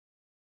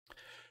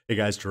Hey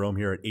guys, Jerome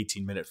here at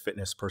 18 Minute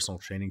Fitness Personal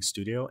Training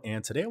Studio,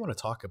 and today I want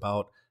to talk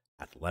about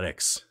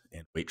athletics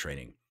and weight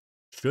training.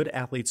 Should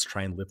athletes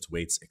try and lift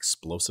weights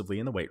explosively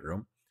in the weight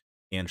room?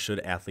 And should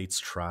athletes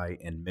try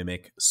and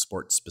mimic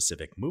sport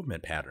specific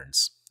movement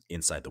patterns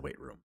inside the weight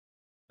room?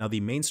 Now, the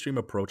mainstream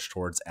approach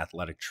towards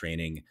athletic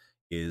training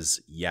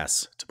is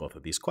yes to both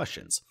of these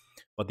questions.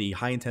 But the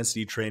high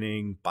intensity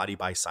training, body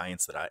by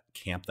science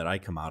camp that I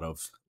come out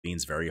of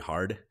leans very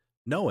hard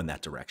no in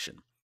that direction.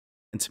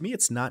 And to me,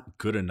 it's not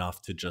good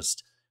enough to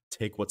just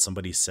take what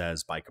somebody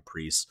says by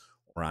caprice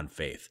or on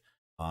faith.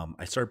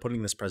 I started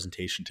putting this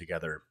presentation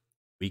together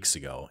weeks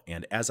ago.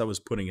 And as I was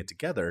putting it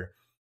together,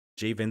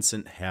 Jay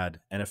Vincent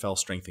had NFL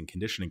strength and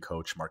conditioning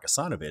coach Mark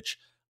Asanovich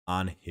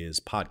on his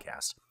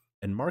podcast.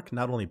 And Mark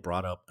not only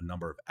brought up a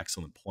number of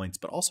excellent points,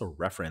 but also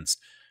referenced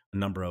a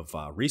number of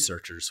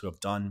researchers who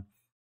have done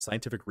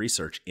scientific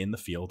research in the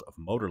field of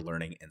motor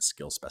learning and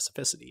skill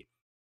specificity.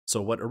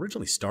 So, what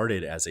originally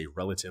started as a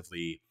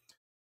relatively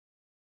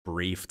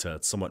brief to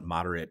somewhat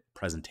moderate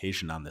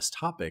presentation on this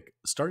topic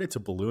started to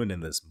balloon in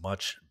this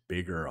much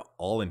bigger,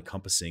 all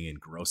encompassing,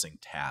 engrossing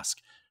task.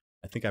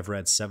 I think I've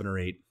read 7 or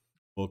 8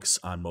 books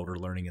on motor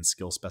learning and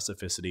skill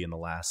specificity in the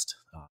last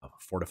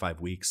 4 to 5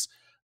 weeks,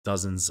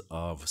 dozens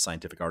of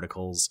scientific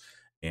articles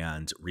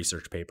and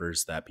research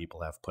papers that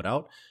people have put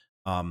out.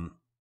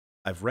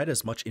 I've read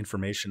as much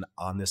information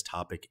on this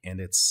topic and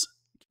its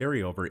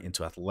carryover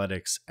into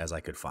athletics as I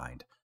could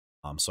find.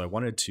 So I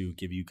wanted to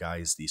give you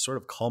guys the sort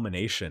of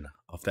culmination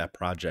of that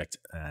project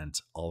and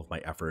all of my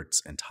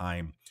efforts and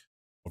time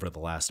over the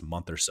last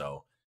month or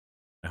so.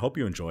 I hope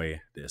you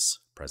enjoy this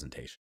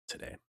presentation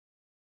today.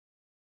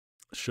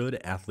 Should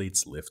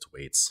athletes lift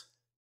weights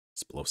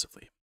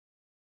explosively?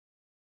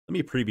 Let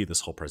me preview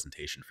this whole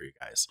presentation for you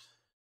guys.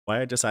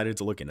 Why I decided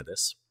to look into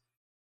this,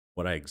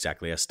 what I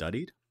exactly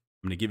studied.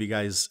 I'm going to give you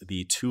guys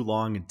the too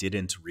long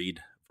didn't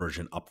read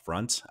version up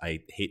front. I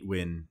hate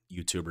when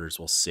YouTubers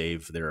will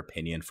save their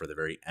opinion for the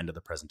very end of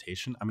the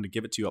presentation. I'm going to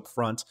give it to you up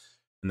front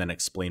and then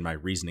explain my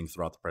reasoning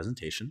throughout the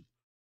presentation.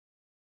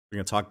 We're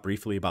going to talk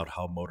briefly about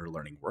how motor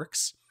learning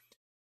works.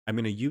 I'm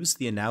going to use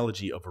the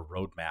analogy of a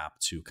roadmap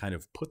to kind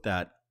of put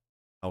that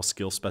how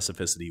skill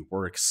specificity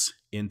works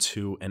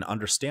into an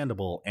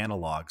understandable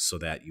analog so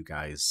that you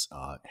guys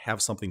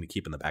have something to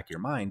keep in the back of your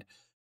mind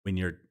when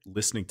you're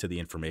listening to the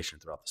information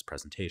throughout this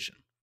presentation.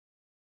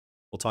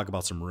 We'll talk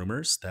about some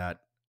rumors that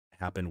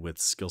happen with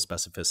skill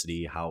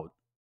specificity, how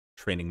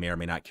training may or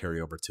may not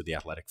carry over to the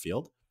athletic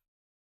field.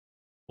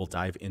 We'll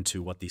dive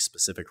into what the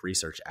specific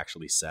research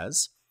actually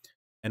says.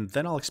 And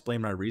then I'll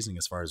explain my reasoning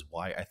as far as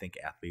why I think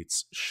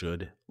athletes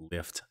should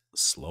lift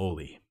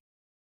slowly.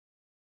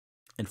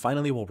 And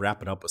finally, we'll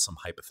wrap it up with some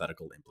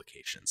hypothetical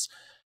implications.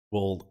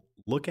 We'll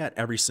look at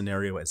every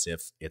scenario as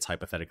if it's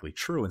hypothetically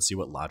true and see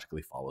what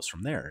logically follows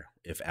from there.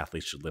 If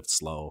athletes should lift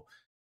slow,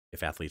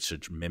 if athletes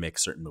should mimic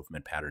certain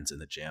movement patterns in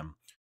the gym,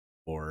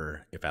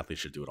 or if athletes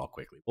should do it all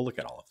quickly. We'll look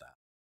at all of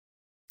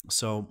that.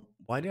 So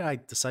why did I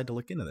decide to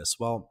look into this?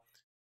 Well,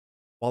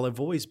 while I've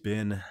always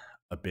been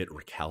a bit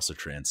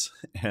recalcitrant,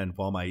 and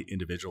while my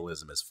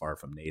individualism is far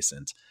from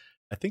nascent,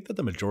 I think that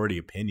the majority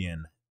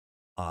opinion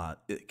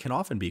it can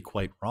often be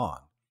quite wrong.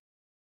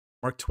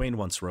 Mark Twain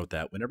once wrote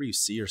that whenever you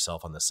see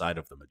yourself on the side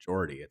of the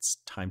majority, it's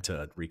time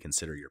to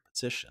reconsider your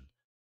position.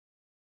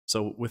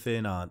 So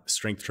within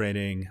strength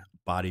training,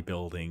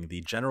 bodybuilding,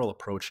 the general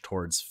approach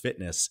towards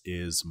fitness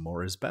is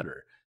more is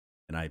better.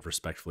 And I'd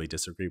respectfully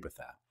disagree with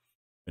that.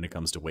 When it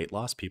comes to weight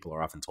loss, people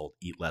are often told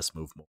eat less,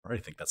 move more. I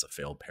think that's a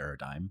failed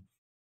paradigm.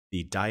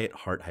 The diet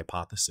heart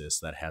hypothesis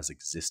that has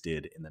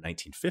existed in the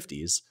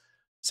 1950s,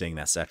 saying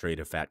that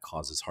saturated fat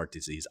causes heart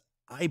disease,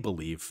 I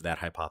believe that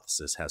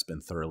hypothesis has been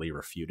thoroughly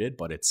refuted,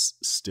 but it's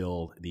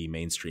still the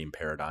mainstream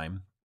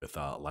paradigm with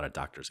a lot of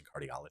doctors and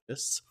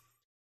cardiologists.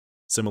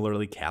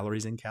 Similarly,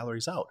 calories in,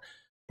 calories out.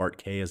 Bart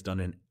Kay has done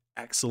an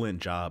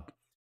excellent job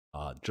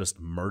just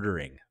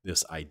murdering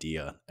this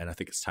idea, and I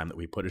think it's time that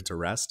we put it to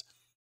rest.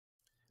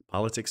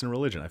 Politics and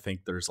religion. I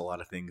think there's a lot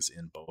of things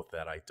in both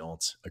that I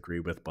don't agree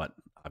with, but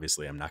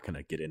obviously I'm not going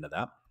to get into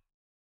that.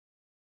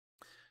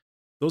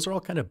 Those are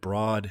all kind of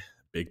broad,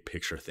 big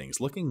picture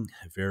things. Looking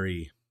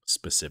very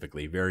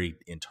specifically, very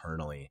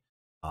internally,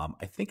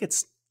 I think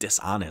it's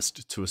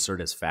dishonest to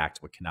assert as fact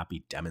what cannot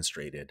be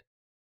demonstrated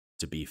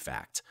to be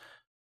fact.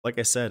 Like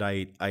I said,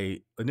 I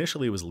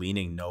initially was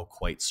leaning no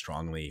quite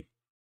strongly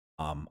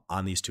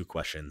on these two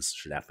questions.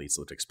 Should athletes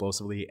lift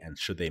explosively and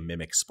should they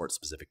mimic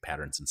sport-specific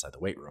patterns inside the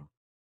weight room?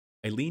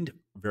 I leaned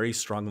very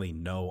strongly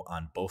no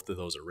on both of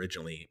those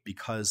originally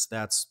because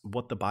that's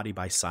what the body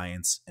by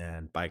science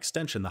and by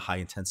extension, the high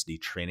intensity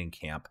training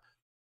camp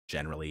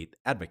generally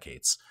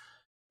advocates.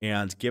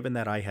 And given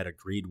that I had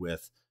agreed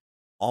with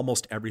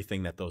almost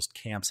everything that those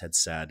camps had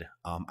said,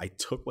 I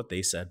took what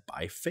they said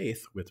by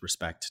faith with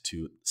respect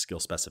to skill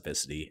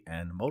specificity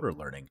and motor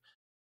learning.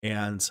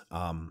 And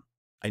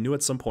I knew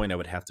at some point I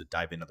would have to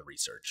dive into the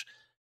research.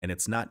 And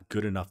it's not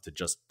good enough to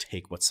just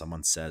take what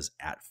someone says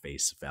at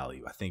face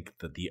value. I think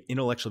that the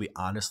intellectually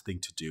honest thing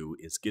to do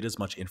is get as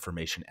much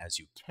information as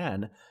you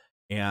can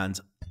and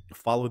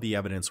follow the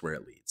evidence where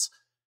it leads.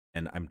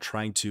 And I'm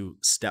trying to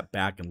step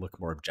back and look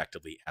more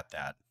objectively at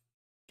that.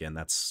 Again,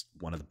 that's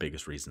one of the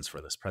biggest reasons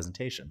for this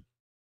presentation.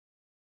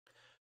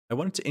 I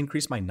wanted to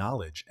increase my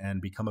knowledge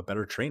and become a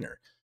better trainer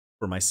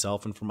for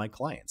myself and for my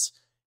clients.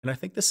 And I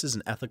think this is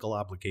an ethical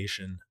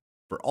obligation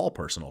for all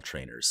personal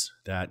trainers,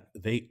 that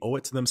they owe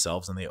it to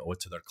themselves and they owe it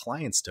to their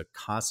clients to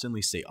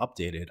constantly stay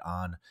updated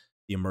on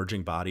the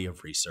emerging body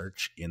of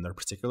research in their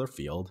particular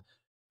field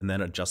and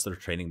then adjust their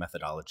training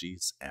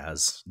methodologies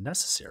as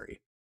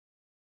necessary.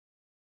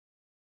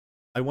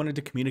 I wanted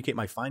to communicate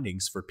my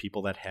findings for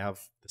people that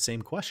have the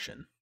same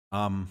question.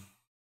 Um,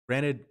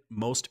 Granted,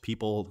 most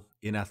people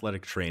in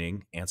athletic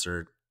training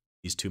answer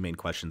these two main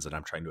questions that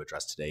I'm trying to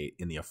address today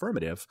in the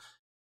affirmative.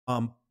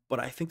 But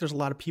I think there's a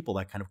lot of people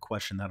that kind of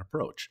question that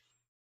approach.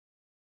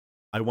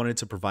 I wanted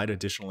to provide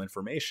additional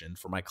information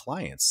for my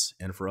clients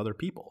and for other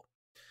people.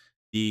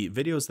 The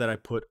videos that I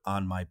put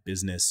on my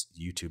business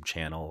YouTube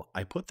channel,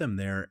 I put them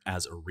there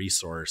as a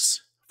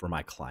resource for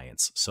my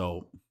clients.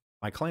 So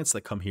my clients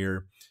that come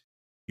here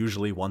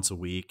usually once a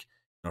week,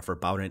 for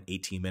about an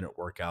 18-minute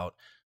workout,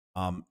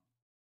 um,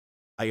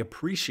 I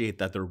appreciate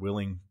that they're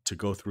willing to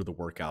go through the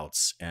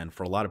workouts. And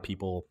for a lot of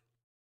people,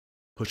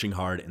 pushing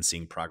hard and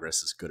seeing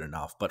progress is good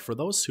enough. But for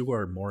those who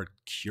are more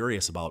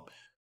curious about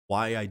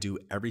why I do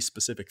every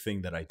specific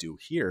thing that I do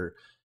here,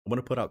 I want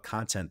to put out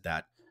content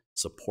that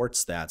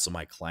supports that so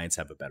my clients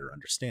have a better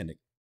understanding.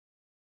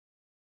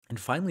 And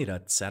finally,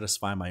 to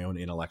satisfy my own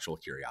intellectual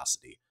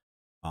curiosity,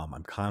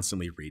 I'm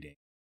constantly reading.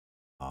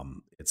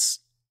 It's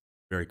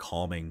very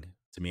calming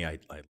to me. I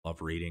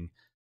love reading.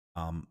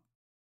 Um,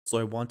 so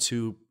I want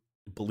to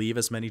believe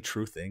as many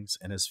true things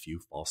and as few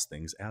false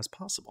things as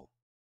possible.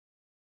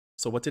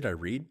 So what did I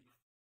read?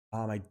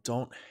 I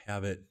don't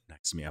have it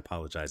next to me. I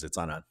apologize. It's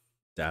on a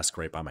desk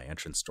right by my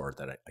entrance door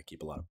that I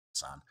keep a lot of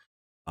books on.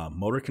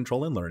 Motor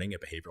Control and Learning, a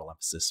Behavioral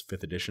Emphasis,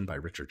 5th edition by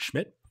Richard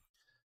Schmidt.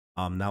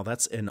 Now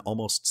that's an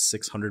almost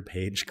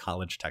 600-page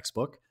college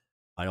textbook.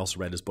 I also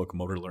read his book,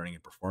 Motor Learning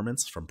and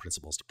Performance, From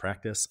Principles to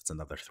Practice. It's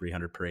another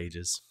 300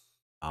 pages.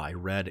 I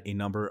read a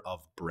number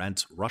of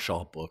Brent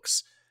Rushall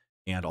books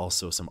and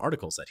also some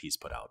articles that he's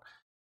put out.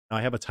 Now,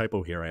 I have a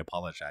typo here. I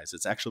apologize.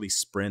 It's actually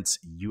Sprint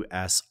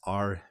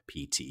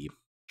USRPT,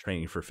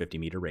 Training for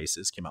 50-meter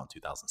Races, came out in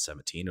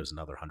 2017. It was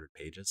another 100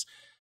 pages.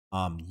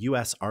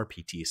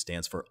 USRPT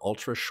stands for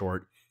Ultra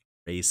Short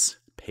Race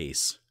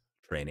Pace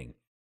Training.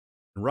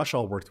 And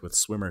Rushall worked with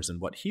swimmers, and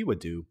what he would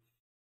do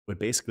would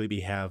basically be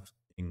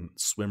having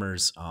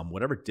swimmers,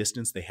 whatever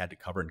distance they had to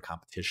cover in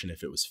competition,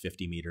 if it was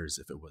 50 meters,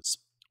 if it was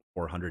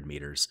 400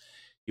 meters,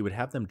 he would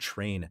have them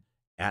train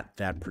at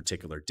that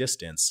particular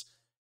distance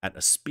at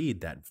a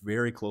speed that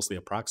very closely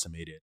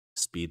approximated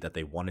the speed that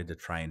they wanted to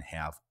try and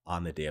have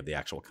on the day of the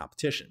actual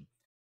competition.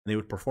 And they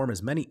would perform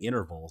as many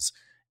intervals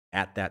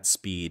at that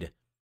speed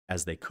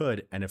as they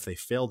could. And if they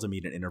failed to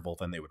meet an interval,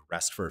 then they would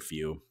rest for a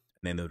few, and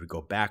then they would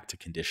go back to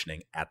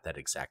conditioning at that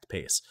exact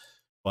pace.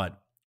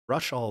 But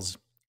Rushall's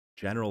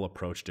general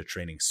approach to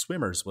training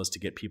swimmers was to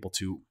get people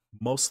to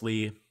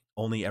mostly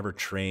only ever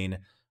train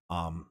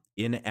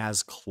in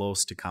as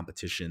close to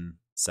competition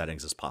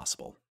settings as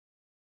possible.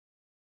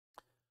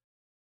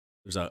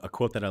 There's a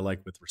quote that I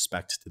like with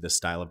respect to this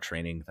style of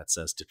training that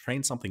says, to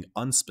train something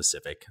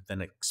unspecific,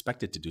 then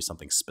expect it to do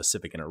something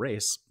specific in a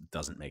race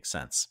doesn't make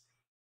sense.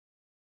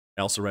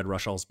 I also read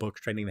Rushall's book,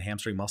 Training the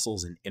Hamstring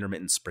Muscles in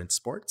Intermittent Sprint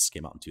Sports,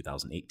 came out in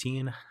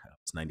 2018. It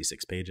was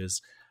 96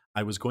 pages.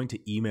 I was going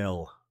to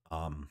email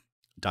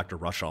Dr.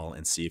 Rushall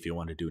and see if he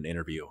wanted to do an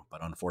interview,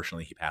 but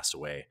unfortunately he passed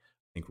away,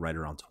 I think right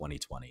around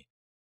 2020.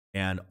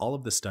 And all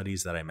of the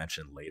studies that I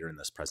mentioned later in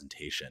this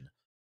presentation,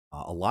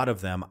 a lot of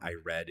them I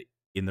read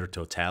in their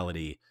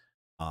totality.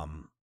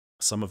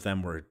 Some of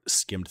them were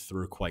skimmed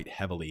through quite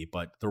heavily,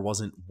 but there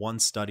wasn't one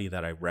study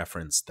that I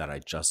referenced that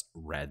I just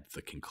read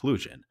the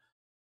conclusion.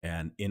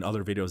 And in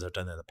other videos I've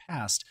done in the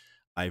past,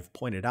 I've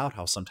pointed out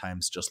how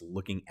sometimes just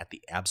looking at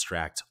the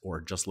abstract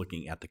or just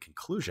looking at the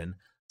conclusion,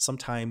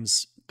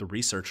 sometimes the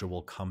researcher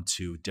will come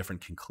to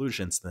different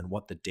conclusions than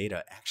what the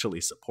data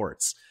actually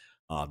supports.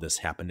 This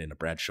happened in a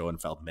Brad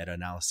Schoenfeld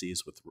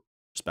meta-analysis with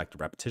respect to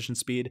repetition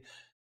speed.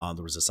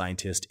 There was a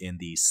scientist in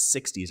the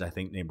 60s, I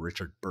think, named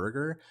Richard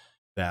Berger,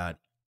 that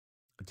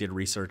did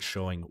research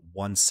showing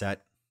one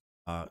set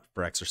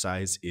for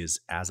exercise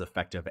is as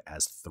effective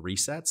as 3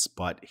 sets,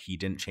 but he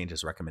didn't change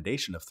his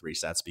recommendation of 3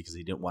 sets because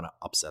he didn't want to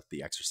upset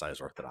the exercise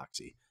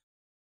orthodoxy.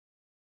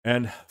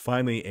 And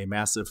finally, a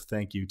massive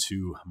thank you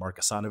to Mark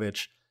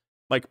Asanovich,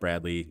 Mike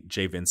Bradley,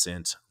 Jay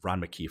Vincent,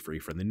 Ron McKeefrey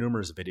for the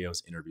numerous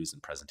videos, interviews,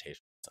 and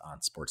presentations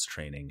on sports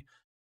training,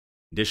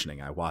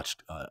 conditioning. I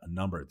watched a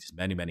number of these,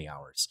 many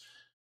hours,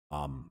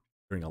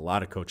 hearing a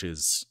lot of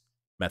coaches'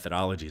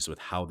 methodologies with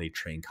how they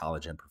train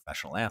college and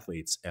professional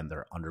athletes and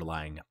their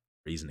underlying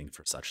reasoning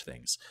for such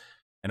things.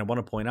 And I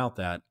want to point out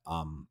that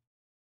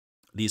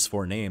these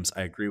 4 names,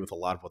 I agree with a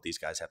lot of what these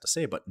guys have to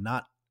say, but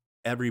not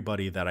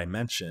everybody that I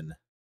mention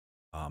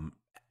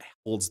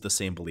holds the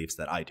same beliefs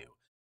that I do.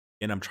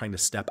 And I'm trying to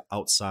step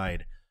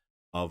outside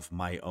of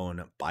my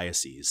own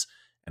biases.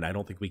 And I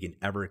don't think we can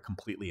ever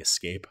completely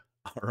escape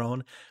our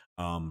own.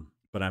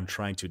 but I'm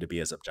trying to be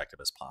as objective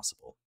as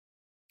possible.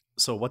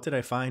 So what did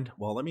I find?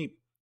 Well, let me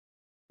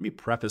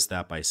preface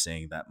that by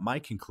saying that my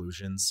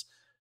conclusions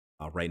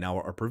right now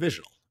are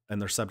provisional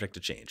and they're subject to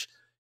change.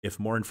 If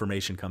more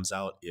information comes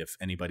out, if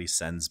anybody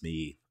sends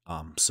me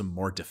some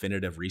more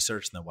definitive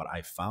research than what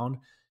I found,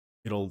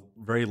 it'll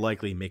very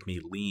likely make me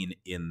lean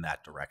in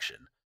that direction.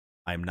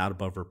 I am not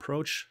above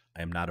reproach.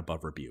 I am not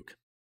above rebuke.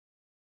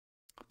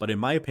 But in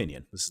my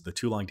opinion, this is the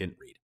too long didn't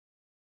read.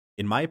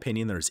 In my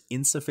opinion, there is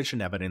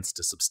insufficient evidence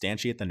to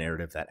substantiate the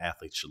narrative that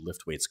athletes should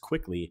lift weights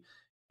quickly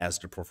as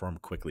to perform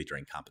quickly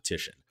during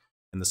competition.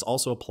 And this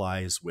also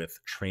applies with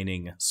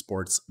training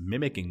sports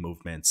mimicking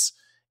movements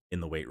in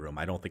the weight room.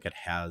 I don't think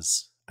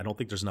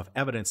there's enough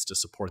evidence to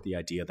support the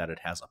idea that it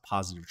has a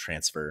positive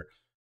transfer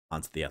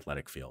onto the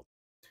athletic field.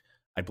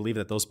 I believe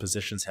that those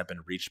positions have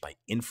been reached by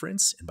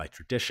inference and by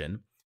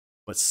tradition.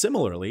 But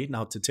similarly,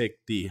 now to take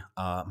the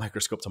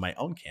microscope to my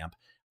own camp,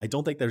 I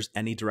don't think there's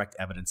any direct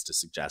evidence to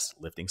suggest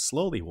lifting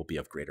slowly will be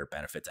of greater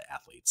benefit to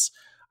athletes.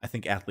 I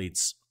think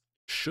athletes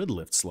should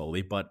lift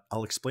slowly, but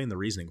I'll explain the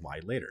reasoning why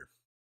later.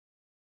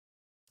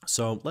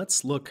 So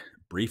let's look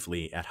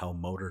briefly at how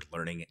motor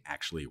learning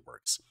actually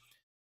works.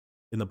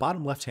 In the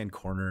bottom left-hand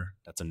corner,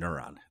 that's a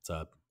neuron. It's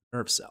a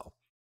nerve cell.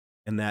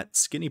 And that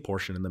skinny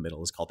portion in the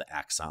middle is called the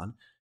axon.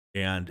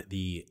 And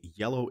the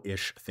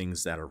yellowish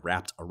things that are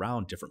wrapped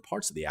around different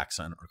parts of the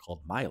axon are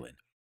called myelin.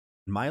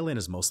 Myelin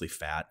is mostly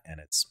fat,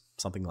 and it's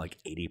something like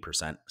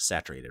 80%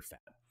 saturated fat.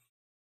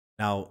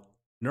 Now,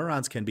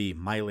 neurons can be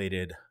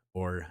myelated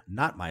or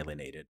not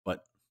myelinated,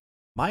 but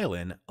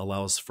myelin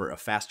allows for a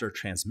faster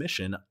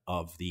transmission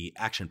of the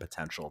action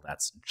potential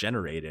that's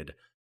generated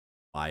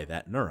by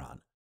that neuron.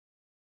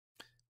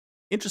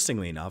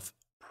 Interestingly enough,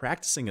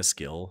 practicing a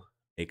skill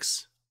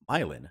makes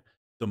myelin.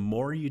 The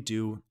more you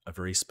do a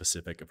very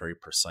specific, a very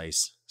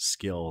precise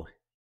skill,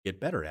 you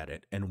get better at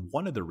it. And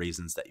one of the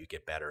reasons that you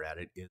get better at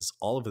it is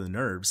all of the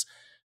nerves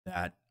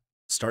that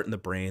start in the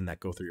brain that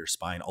go through your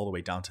spine all the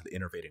way down to the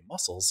innervating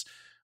muscles.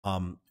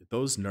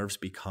 Those nerves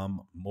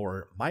become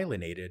more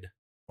myelinated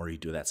or you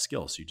do that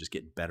skill. So you just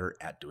get better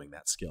at doing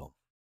that skill.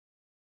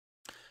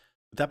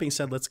 With that being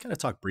said, let's kind of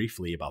talk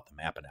briefly about the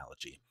map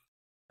analogy.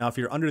 Now, if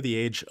you're under the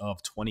age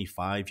of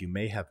 25, you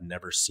may have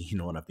never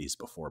seen one of these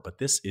before, but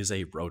this is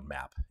a road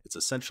map. It's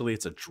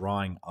a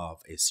drawing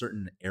of a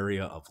certain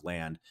area of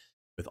land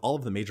with all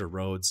of the major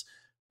roads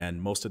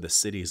and most of the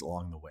cities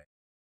along the way.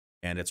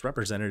 And it's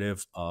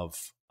representative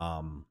of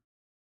all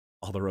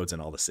the roads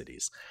in all the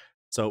cities.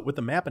 So with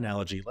the map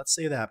analogy, let's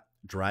say that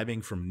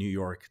driving from New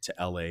York to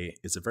LA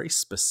is a very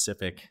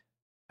specific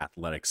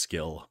athletic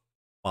skill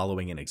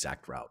following an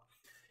exact route.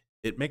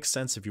 It makes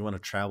sense if you want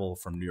to travel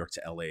from New York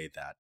to LA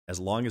that as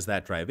long as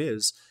that drive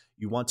is,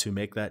 you want to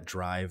make that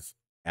drive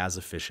as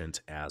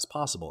efficient as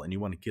possible and you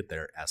want to get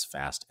there as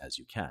fast as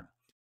you can.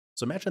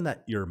 So imagine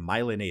that your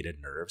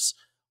myelinated nerves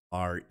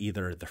are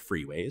either the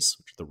freeways,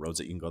 which are the roads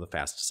that you can go the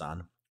fastest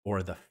on,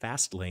 or the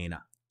fast lane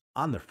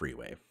on the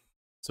freeway.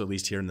 So at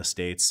least here in the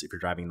States, if you're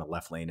driving in the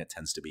left lane, it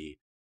tends to be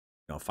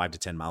 5 to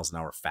 10 miles an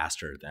hour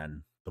faster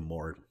than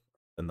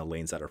the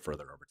lanes that are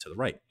further over to the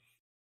right.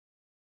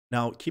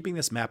 Now, keeping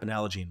this map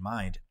analogy in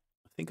mind,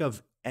 think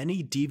of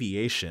any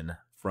deviation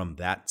from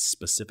that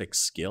specific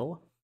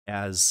skill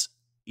as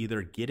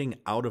either getting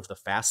out of the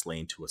fast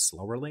lane to a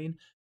slower lane,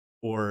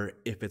 or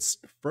if it's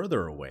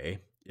further away,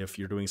 if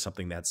you're doing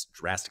something that's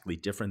drastically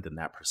different than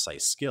that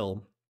precise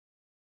skill,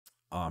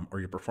 or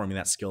you're performing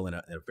that skill in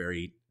a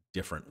very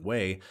different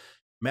way.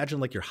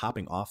 Imagine like you're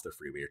hopping off the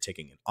freeway, you're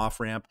taking an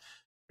off ramp,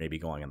 maybe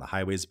going on the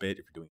highways a bit.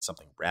 If you're doing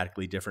something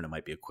radically different, it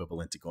might be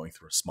equivalent to going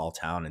through a small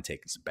town and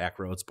taking some back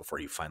roads before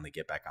you finally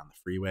get back on the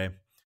freeway.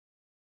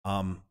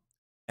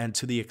 And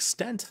to the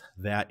extent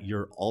that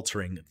you're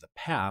altering the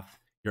path,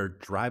 your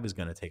drive is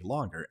going to take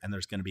longer and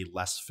there's going to be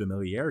less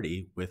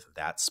familiarity with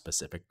that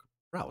specific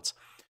route.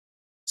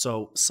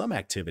 So some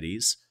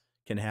activities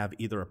can have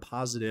either a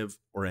positive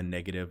or a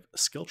negative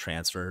skill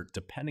transfer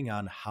depending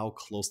on how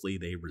closely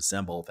they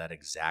resemble that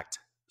exact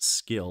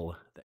skill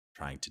that you're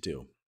trying to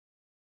do.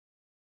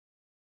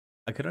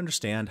 I could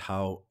understand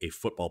how a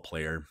football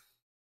player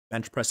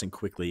bench pressing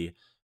quickly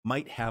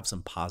might have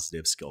some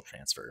positive skill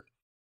transfer.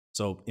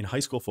 So in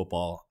high school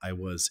football, I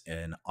was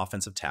an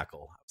offensive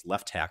tackle, I was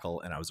left tackle,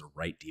 and I was a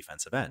right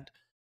defensive end.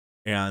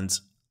 And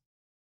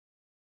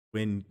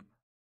when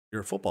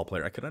you're a football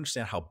player, I could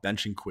understand how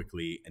benching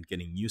quickly and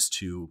getting used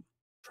to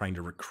trying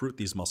to recruit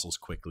these muscles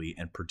quickly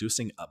and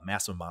producing a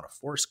massive amount of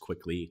force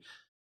quickly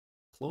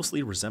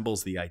closely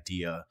resembles the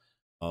idea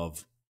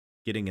of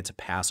getting into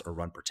pass or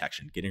run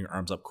protection, getting your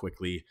arms up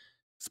quickly,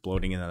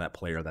 exploding into that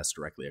player that's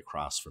directly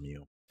across from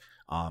you.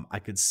 I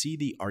could see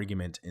the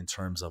argument in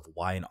terms of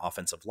why an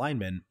offensive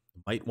lineman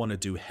might want to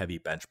do heavy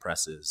bench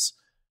presses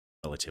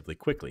relatively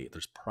quickly.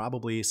 There's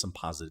probably some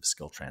positive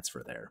skill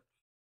transfer there.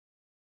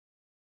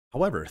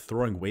 However,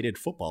 throwing weighted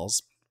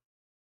footballs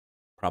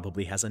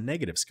probably has a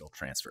negative skill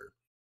transfer.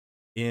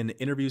 In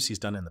interviews he's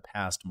done in the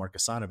past, Mark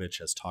Asanovich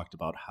has talked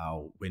about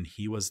how when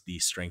he was the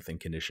strength and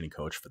conditioning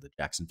coach for the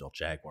Jacksonville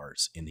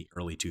Jaguars in the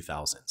early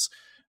 2000s,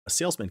 a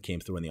salesman came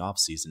through in the off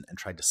season and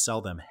tried to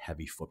sell them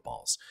heavy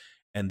footballs.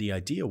 And the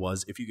idea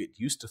was if you get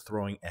used to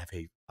throwing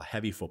a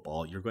heavy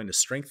football, you're going to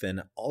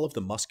strengthen all of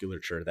the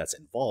musculature that's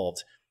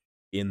involved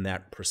in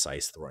that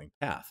precise throwing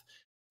path.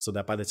 So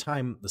that by the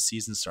time the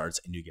season starts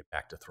and you get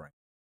back to throwing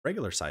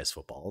regular size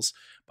footballs,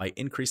 by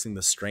increasing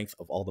the strength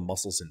of all the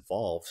muscles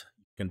involved,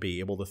 you can be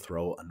able to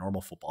throw a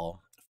normal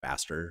football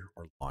faster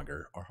or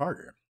longer or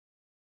harder.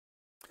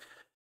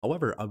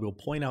 However, I will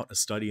point out a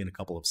study in a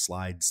couple of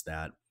slides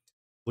that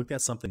looked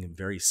at something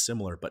very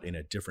similar but in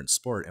a different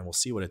sport, and we'll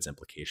see what its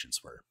implications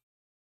were.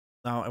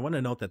 Now, I want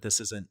to note that this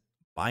isn't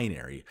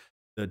binary.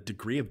 The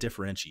degree of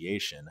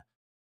differentiation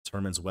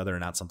determines whether or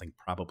not something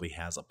probably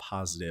has a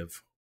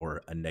positive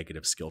or a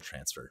negative skill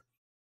transfer.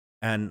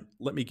 And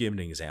let me give an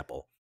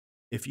example.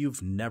 If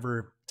you've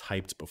never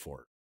typed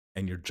before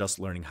and you're just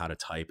learning how to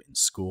type in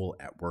school,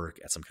 at work,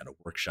 at some kind of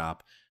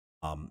workshop,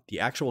 the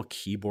actual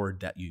keyboard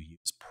that you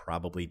use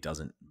probably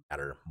doesn't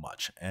matter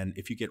much. And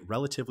if you get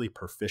relatively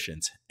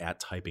proficient at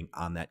typing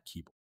on that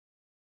keyboard,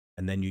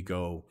 and then you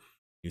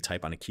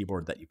type on a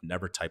keyboard that you've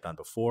never typed on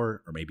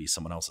before, or maybe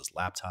someone else's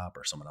laptop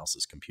or someone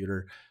else's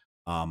computer,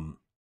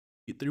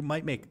 you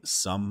might make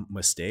some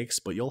mistakes,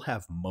 but you'll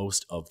have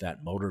most of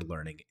that motor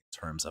learning in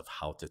terms of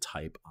how to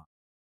type on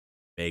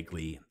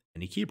vaguely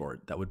any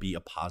keyboard. That would be a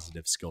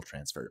positive skill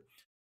transfer.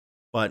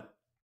 But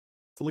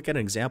to look at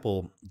an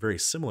example very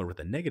similar with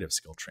a negative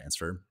skill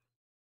transfer,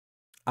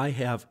 I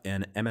have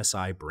an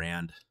MSI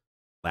brand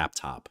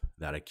laptop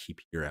that I keep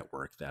here at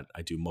work that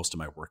I do most of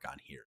my work on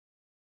here.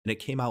 And it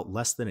came out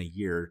less than a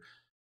year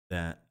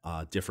that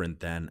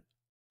different than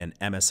an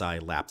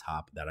MSI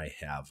laptop that I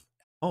have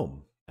at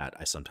home that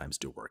I sometimes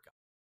do work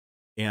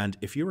on. And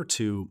if you were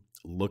to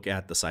look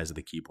at the size of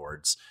the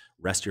keyboards,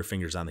 rest your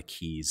fingers on the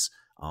keys,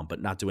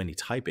 but not do any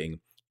typing,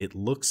 it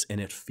looks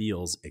and it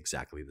feels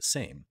exactly the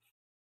same.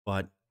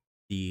 But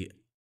the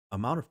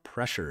amount of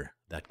pressure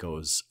that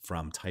goes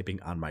from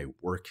typing on my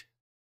work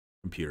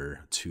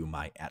computer to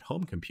my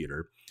at-home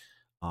computer,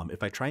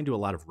 if I try and do a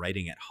lot of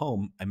writing at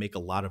home, I make a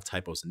lot of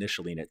typos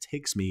initially, and it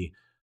takes me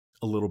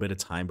a little bit of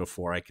time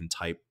before I can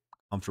type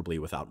comfortably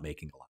without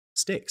making a lot of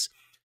mistakes.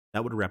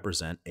 That would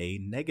represent a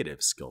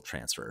negative skill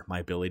transfer. My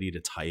ability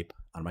to type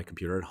on my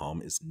computer at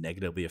home is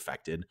negatively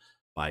affected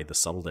by the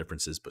subtle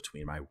differences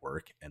between my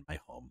work and my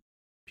home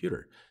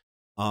computer.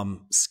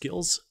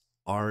 Skills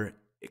are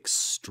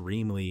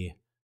extremely,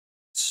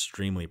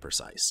 extremely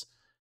precise.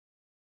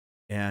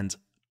 And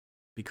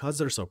because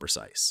they're so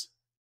precise,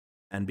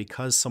 and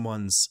because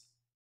someone's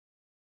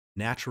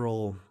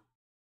natural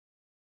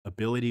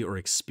ability or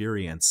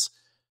experience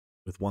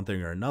with one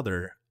thing or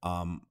another,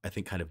 I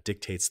think kind of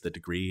dictates the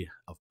degree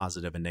of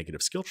positive and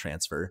negative skill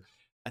transfer,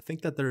 I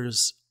think that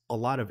there's a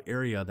lot of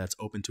area that's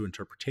open to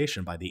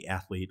interpretation by the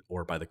athlete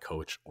or by the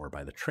coach or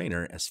by the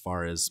trainer as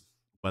far as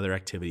whether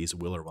activities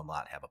will or will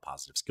not have a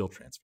positive skill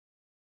transfer.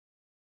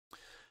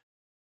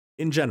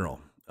 In general,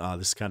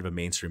 this is kind of a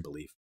mainstream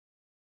belief.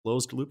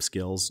 Closed loop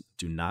skills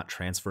do not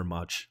transfer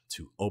much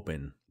to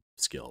open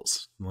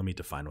skills. Let me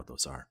define what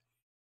those are.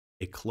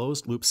 A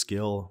closed loop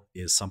skill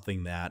is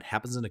something that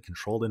happens in a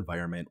controlled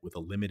environment with a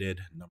limited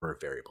number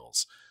of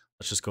variables.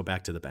 Let's just go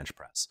back to the bench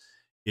press.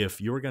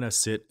 If you're going to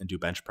sit and do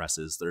bench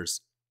presses,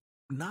 there's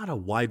not a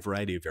wide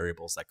variety of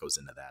variables that goes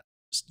into that.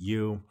 Just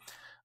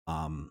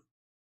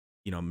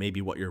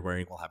maybe what you're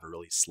wearing will have a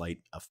really slight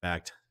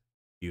effect.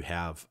 You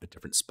have a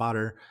different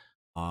spotter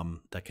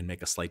that can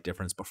make a slight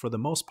difference. But for the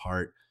most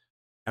part,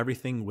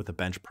 everything with a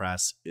bench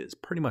press is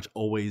pretty much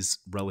always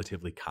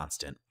relatively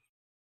constant.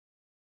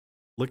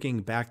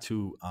 Looking back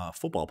to a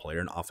football player,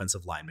 an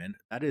offensive lineman,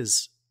 that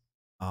is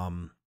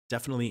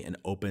definitely an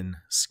open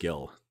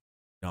skill.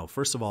 Now,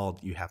 first of all,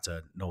 you have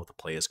to know what the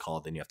play is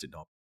called, then you have to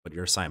know what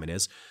your assignment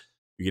is.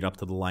 You get up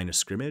to the line of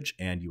scrimmage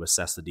and you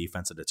assess the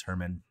defense to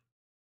determine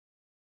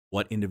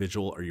what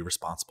individual are you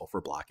responsible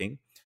for blocking.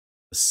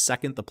 The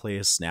second the play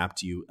is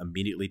snapped, you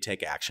immediately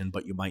take action,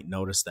 but you might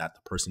notice that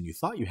the person you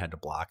thought you had to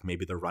block,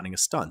 maybe they're running a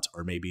stunt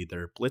or maybe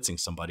they're blitzing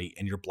somebody,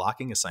 and your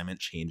blocking assignment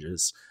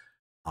changes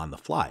on the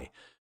fly.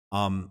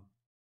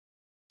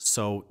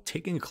 So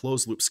taking a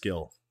closed loop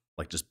skill,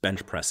 like just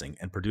bench pressing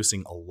and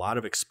producing a lot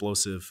of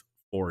explosive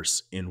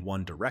force in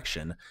one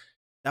direction,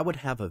 that would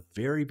have a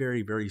very,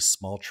 very, very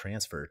small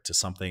transfer to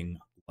something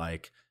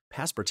like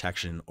pass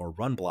protection or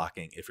run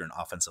blocking if you're an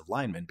offensive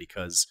lineman,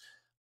 because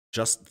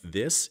just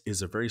this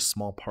is a very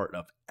small part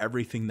of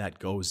everything that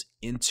goes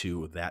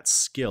into that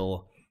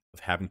skill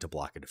of having to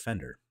block a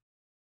defender.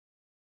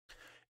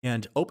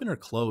 And open or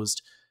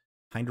closed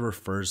kind of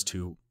refers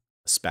to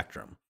a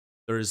spectrum.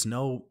 There is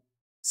no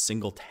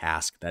single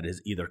task that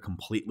is either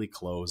completely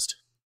closed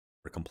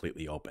or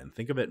completely open.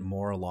 Think of it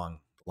more along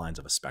the lines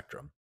of a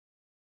spectrum.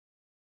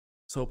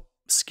 So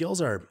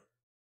skills are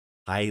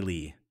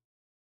highly,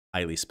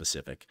 highly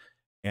specific.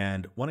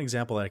 And one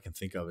example that I can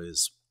think of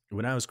is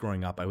when I was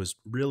growing up, I was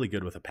really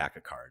good with a pack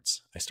of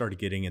cards. I started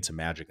getting into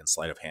Magic and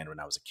sleight of hand when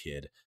I was a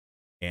kid,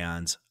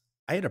 and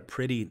I had a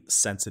pretty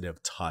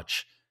sensitive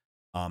touch.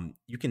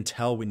 You can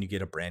tell when you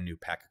get a brand new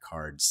pack of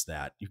cards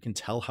that you can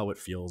tell how it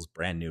feels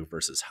brand new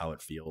versus how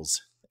it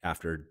feels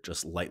after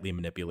just lightly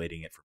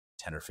manipulating it for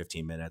 10 or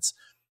 15 minutes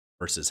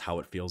versus how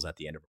it feels at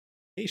the end of a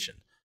rotation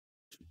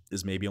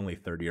is maybe only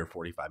 30 or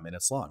 45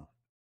 minutes long.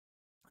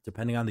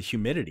 Depending on the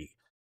humidity,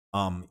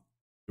 um,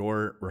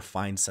 your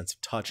refined sense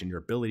of touch and your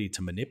ability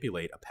to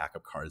manipulate a pack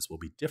of cards will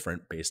be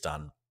different based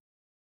on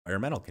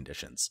environmental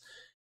conditions.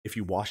 If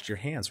you washed your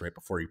hands right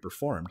before you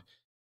performed,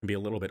 it can be a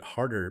little bit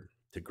harder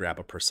to grab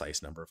a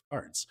precise number of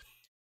cards.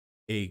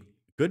 A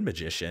good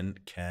magician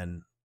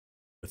can,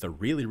 with a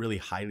really, really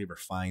highly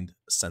refined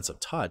sense of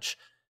touch,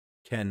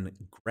 can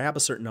grab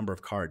a certain number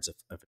of cards.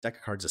 If a deck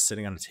of cards is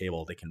sitting on a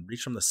table, they can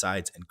reach from the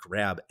sides and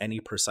grab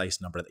any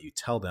precise number that you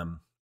tell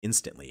them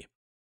instantly.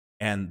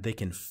 And they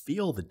can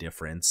feel the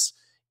difference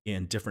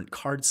in different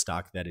card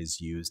stock that is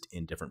used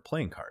in different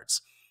playing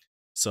cards.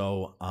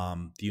 So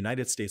the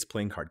United States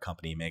Playing Card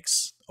Company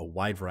makes a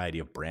wide variety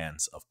of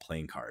brands of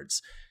playing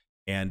cards.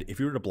 And if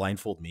you were to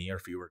blindfold me, or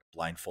if you were to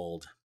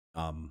blindfold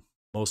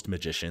most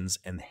magicians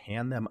and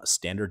hand them a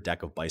standard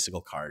deck of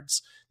bicycle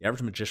cards, the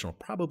average magician will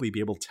probably be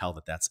able to tell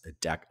that that's a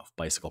deck of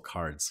bicycle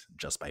cards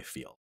just by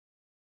feel.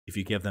 If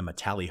you give them a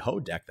tally-ho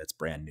deck that's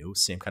brand new,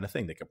 same kind of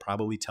thing. They could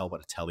probably tell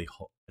what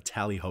a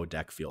tally-ho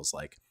deck feels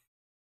like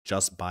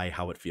just by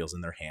how it feels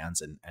in their hands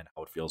and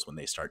how it feels when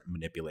they start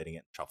manipulating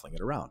it, shuffling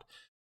it around.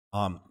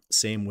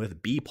 Same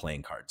with bee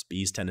playing cards.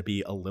 Bees tend to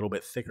be a little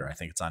bit thicker. I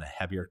think it's on a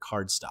heavier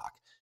card stock.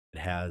 It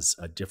has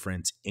a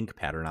different ink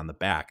pattern on the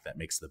back that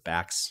makes the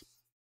backs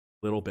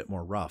a little bit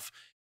more rough.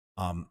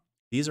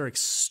 These are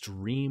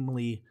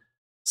extremely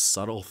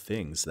subtle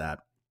things that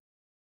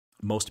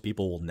most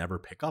people will never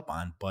pick up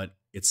on, but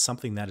it's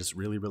something that is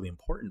really, really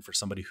important for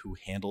somebody who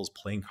handles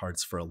playing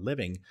cards for a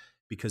living,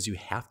 because you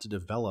have to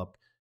develop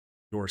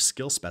your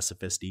skill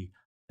specificity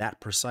that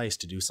precise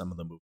to do some of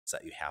the movements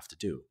that you have to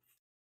do.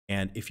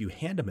 And if you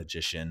hand a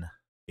magician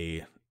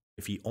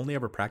if he only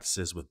ever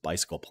practices with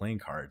bicycle playing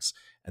cards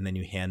and then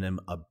you hand him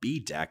a B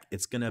deck,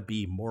 it's going to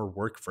be more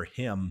work for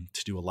him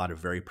to do a lot of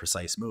very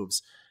precise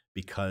moves,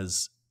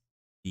 because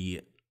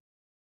the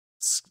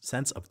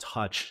sense of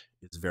touch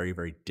is very,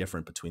 very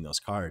different between those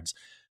cards.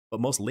 But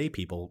most lay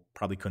people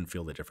probably couldn't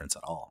feel the difference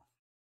at all.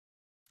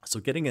 So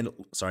getting in,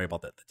 sorry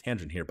about the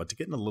tangent here, but to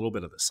get in a little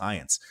bit of the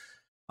science,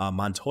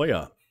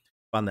 Montoya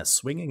found that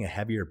swinging a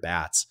heavier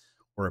bat,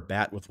 or a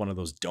bat with one of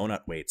those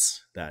donut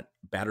weights that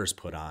batters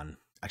put on,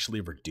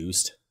 actually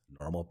reduced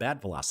normal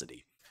bat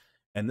velocity.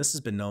 And this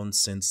has been known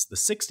since the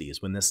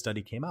 60s when this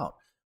study came out.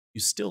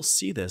 You still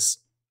see this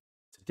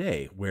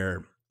today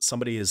where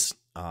somebody is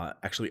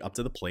actually up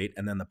to the plate,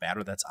 and then the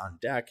batter that's on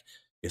deck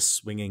is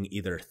swinging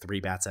either 3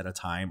 bats at a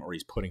time, or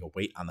he's putting a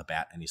weight on the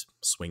bat and he's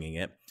swinging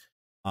it.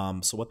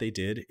 So what they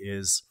did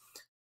is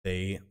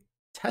they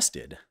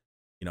tested,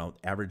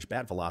 average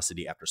bat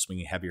velocity after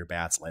swinging heavier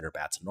bats, lighter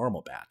bats, and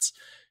normal bats.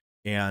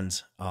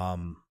 And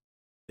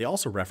they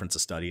also reference a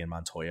study in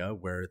Montoya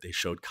where they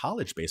showed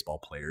college baseball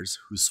players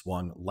who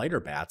swung lighter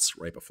bats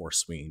right before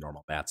swinging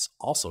normal bats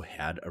also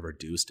had a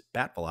reduced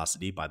bat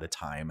velocity by the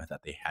time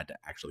that they had to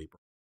actually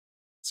perform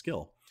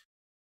skill.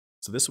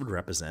 So this would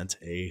represent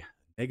a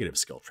negative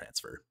skill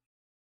transfer.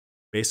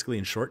 Basically,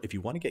 in short, if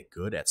you want to get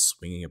good at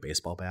swinging a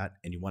baseball bat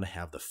and you want to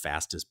have the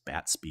fastest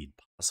bat speed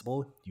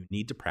possible, you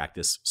need to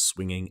practice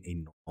swinging a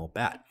normal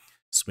bat.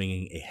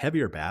 Swinging a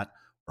heavier bat,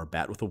 or a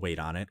bat with a weight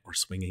on it, or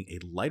swinging a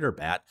lighter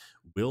bat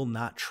will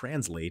not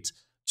translate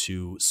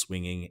to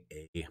swinging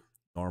a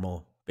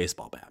normal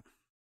baseball bat,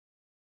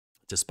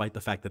 despite the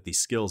fact that these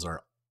skills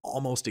are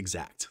almost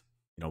exact,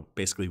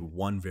 basically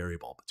one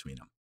variable between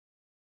them.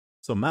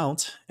 So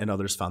Mount and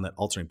others found that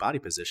altering body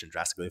position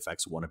drastically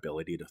affects one's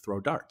ability to throw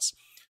darts.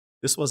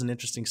 This was an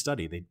interesting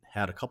study. They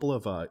had a couple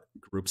of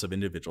groups of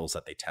individuals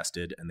that they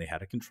tested, and they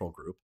had a control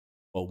group.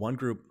 Well, one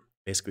group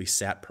basically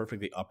sat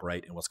perfectly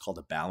upright in what's called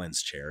a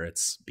balance chair.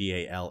 It's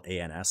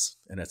BALANS,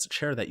 and it's a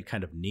chair that you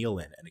kind of kneel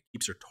in, and it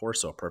keeps your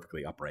torso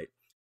perfectly upright.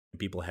 And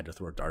people had to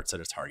throw darts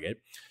at a target.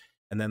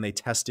 And then they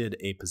tested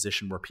a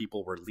position where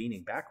people were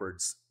leaning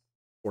backwards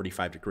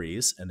 45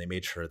 degrees, and they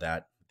made sure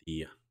that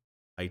the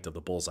height of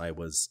the bullseye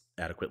was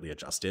adequately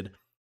adjusted,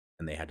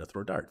 and they had to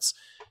throw darts.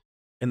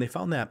 And they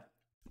found that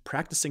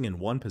practicing in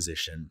one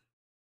position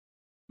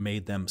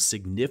made them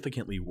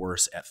significantly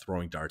worse at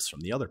throwing darts from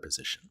the other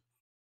position.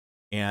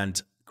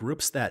 And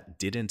groups that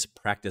didn't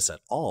practice at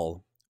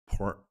all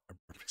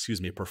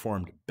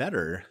performed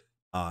better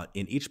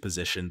in each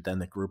position than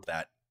the group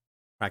that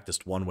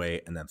practiced one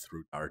way and then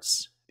threw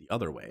darts the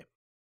other way.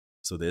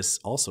 So this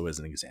also is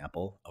an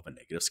example of a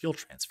negative skill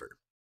transfer.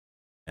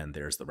 And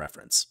there's the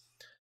reference.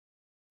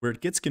 Where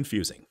it gets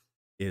confusing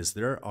is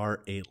there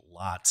are a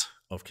lot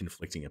of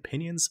conflicting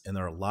opinions, and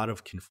there are a lot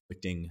of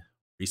conflicting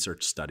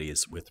research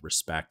studies with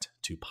respect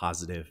to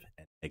positive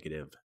and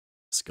negative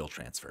skill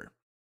transfer.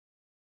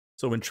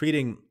 So when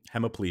treating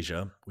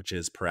hemiplegia, which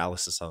is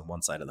paralysis on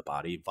one side of the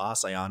body,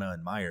 Voss, Ayana,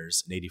 and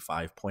Myers in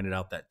 85 pointed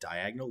out that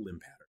diagonal limb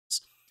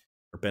patterns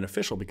are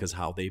beneficial because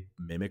how they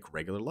mimic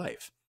regular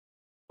life.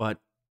 But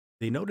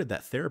they noted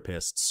that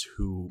therapists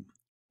who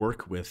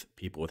work with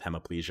people with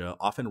hemiplegia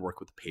often work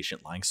with the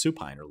patient lying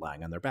supine or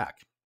lying on their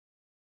back.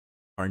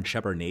 Arn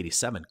Shepard in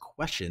 87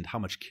 questioned how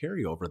much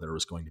carryover there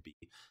was going to be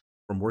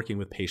from working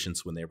with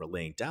patients when they were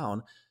laying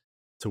down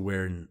to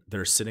when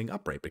they're sitting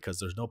upright because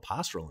there's no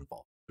postural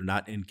involved. They're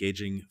not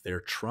engaging their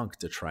trunk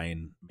to try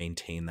and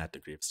maintain that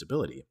degree of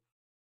stability.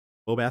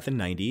 Bobath in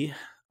 90,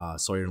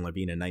 Sawyer and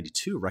Levine in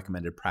 92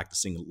 recommended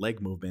practicing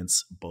leg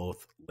movements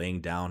both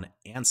laying down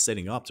and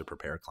sitting up to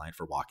prepare a client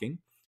for walking.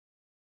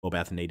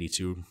 Bobath in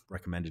 82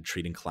 recommended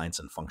treating clients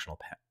in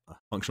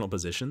functional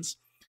positions.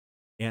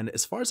 And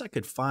as far as I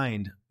could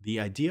find, the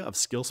idea of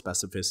skill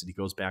specificity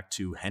goes back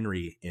to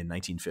Henry in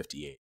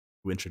 1958,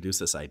 who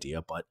introduced this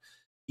idea. But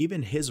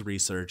even his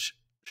research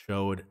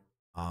showed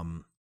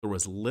there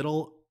was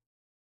little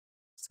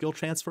skill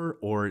transfer,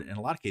 or in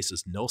a lot of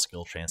cases, no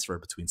skill transfer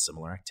between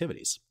similar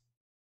activities.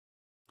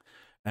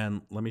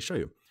 And let me show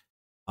you.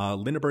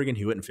 Lindenberg and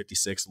Hewitt in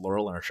 56,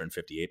 Laurel and Archer in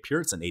 58,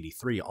 Puritz in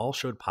 83 all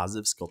showed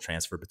positive skill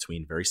transfer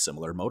between very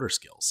similar motor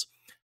skills.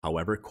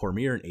 However,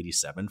 Cormier in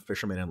 87,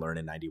 Fisherman and Learn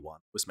in 91,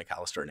 Lewis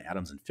McAllister and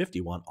Adams in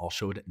 51 all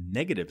showed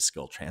negative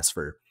skill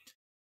transfer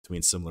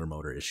between similar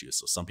motor issues.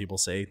 So some people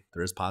say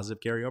there is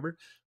positive carryover.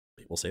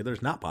 People say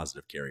there's not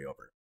positive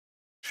carryover.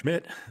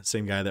 Schmidt,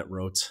 same guy that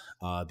wrote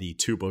the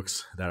 2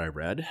 books that I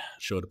read,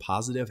 showed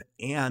positive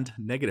and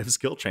negative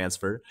skill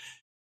transfer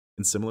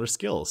in similar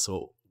skills.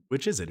 So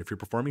which is it? If you're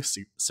performing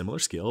similar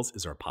skills,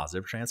 is there a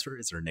positive transfer?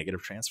 Is there a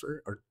negative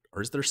transfer?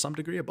 Or is there some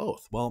degree of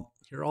both? Well,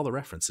 here are all the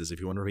references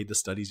if you want to read the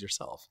studies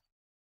yourself.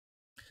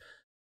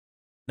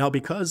 Now,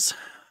 because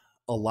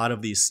a lot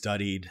of these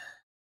studies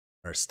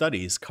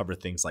cover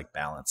things like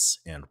balance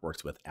and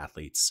worked with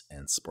athletes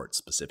and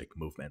sport-specific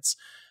movements,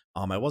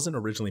 I wasn't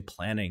originally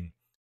planning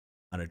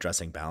on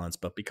addressing balance,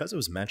 but because it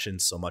was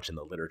mentioned so much in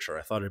the literature,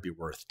 I thought it'd be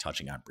worth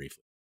touching on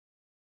briefly.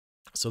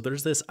 So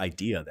there's this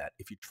idea that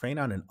if you train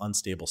on an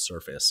unstable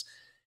surface,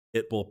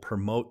 it will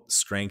promote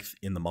strength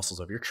in the muscles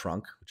of your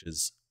trunk, which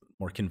is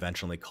more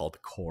conventionally called the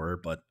core,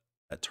 but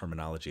that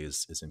terminology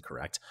is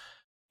incorrect,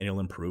 and it'll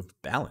improve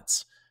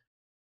balance.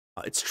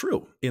 It's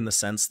true in the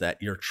sense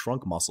that your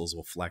trunk muscles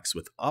will flex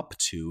with up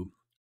to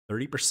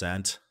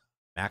 30%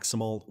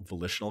 maximal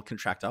volitional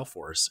contractile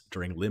force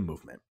during limb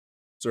movement.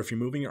 So if you're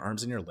moving your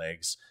arms and your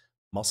legs,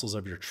 muscles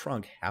of your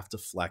trunk have to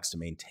flex to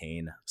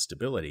maintain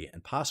stability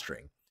and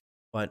posturing.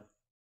 But,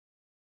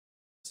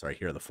 sorry,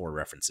 here are the 4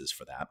 references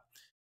for that.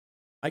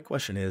 My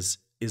question is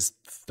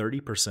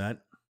 30%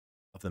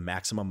 of the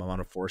maximum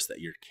amount of force that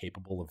you're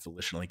capable of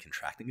volitionally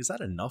contracting, is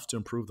that enough to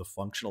improve the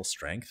functional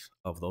strength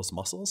of those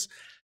muscles?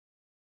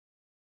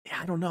 Yeah,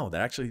 I don't know.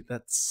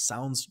 That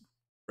sounds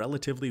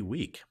relatively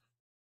weak.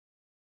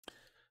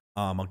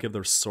 I'll give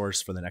the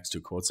source for the next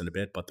 2 quotes in a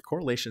bit, but the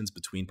correlations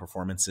between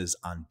performances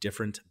on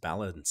different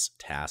balance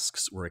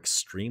tasks were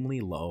extremely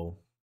low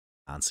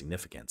on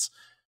significance.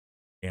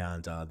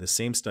 And the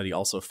same study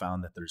also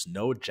found that there's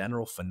no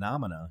general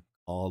phenomena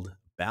called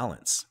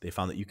balance. They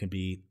found that you can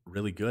be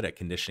really good at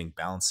conditioning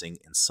balancing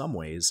in some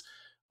ways,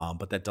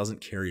 but that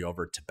doesn't carry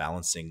over to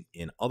balancing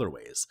in other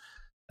ways.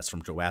 That's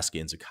from Jaworski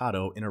and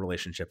Zuccato,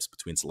 interrelationships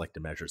between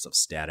selected measures of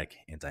static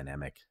and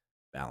dynamic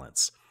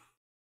balance.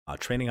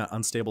 Training on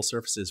unstable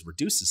surfaces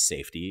reduces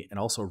safety and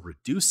also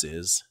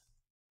reduces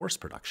force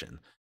production.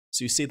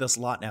 So you see this a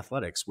lot in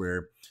athletics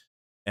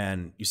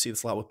and you see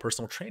this a lot with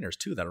personal trainers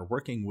too, that are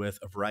working with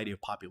a variety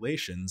of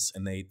populations,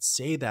 and they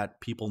say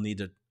that people need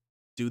to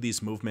do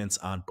these movements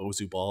on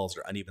Bosu balls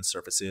or uneven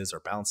surfaces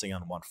or balancing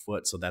on one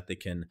foot so that they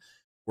can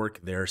work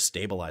their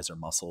stabilizer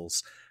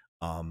muscles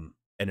and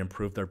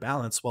improve their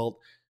balance. Well,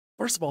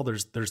 first of all,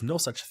 there's no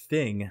such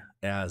thing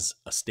as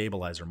a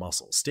stabilizer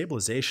muscle.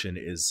 Stabilization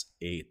is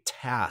a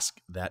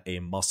task that a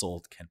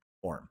muscle can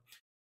perform.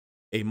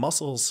 A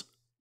muscle's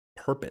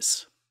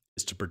purpose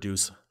is to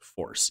produce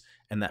force,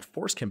 and that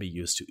force can be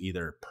used to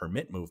either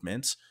permit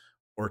movement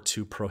or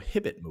to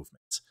prohibit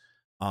movement.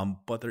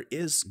 But there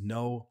is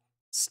no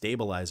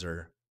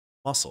stabilizer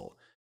muscle.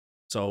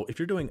 So if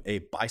you're doing a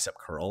bicep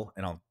curl,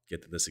 and I'll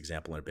get to this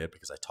example in a bit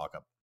because I talk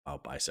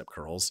about bicep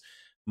curls,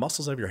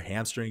 muscles of your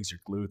hamstrings, your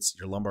glutes,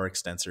 your lumbar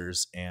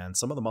extensors, and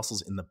some of the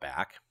muscles in the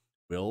back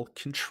will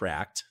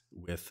contract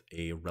with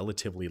a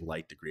relatively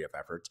light degree of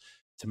effort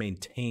to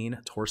maintain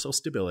torso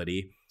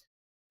stability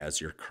as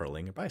you're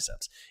curling your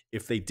biceps.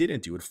 If they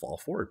didn't, you would fall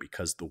forward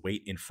because the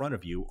weight in front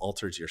of you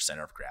alters your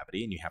center of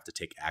gravity, and you have to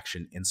take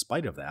action in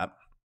spite of that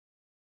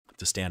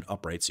to stand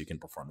upright so you can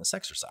perform this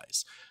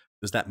exercise.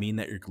 Does that mean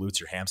that your glutes,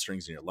 your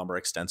hamstrings, and your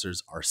lumbar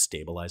extensors are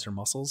stabilizer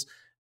muscles?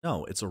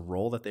 No, it's a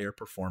role that they are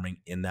performing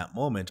in that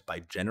moment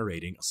by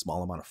generating a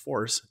small amount of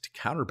force to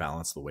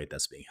counterbalance the weight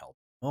that's being held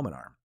in the moment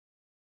arm.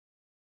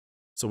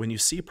 So when you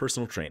see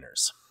personal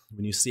trainers,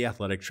 when you see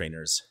athletic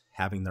trainers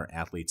having their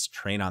athletes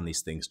train on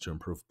these things to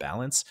improve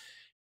balance,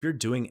 if you're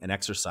doing an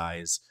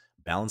exercise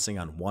balancing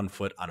on one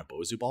foot on a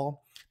Bosu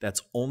ball,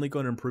 that's only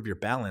going to improve your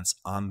balance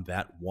on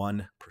that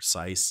one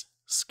precise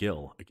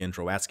skill. Again,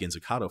 Jaworski and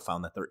Zuccato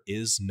found that there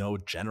is no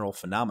general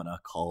phenomena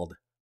called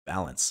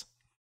balance.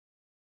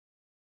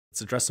 Let's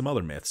address some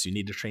other myths. You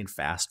need to train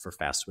fast for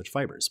fast twitch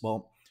fibers.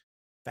 Well,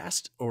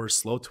 fast or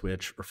slow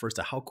twitch refers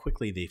to how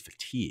quickly they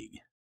fatigue,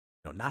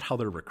 not how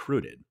they're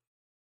recruited.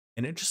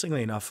 And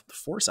interestingly enough, the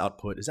force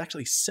output is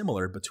actually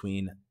similar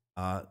between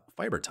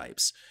fiber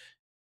types.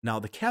 Now,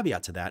 the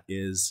caveat to that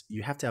is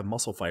you have to have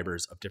muscle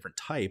fibers of different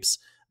types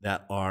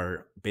that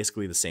are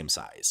basically the same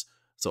size.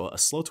 So, a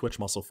slow twitch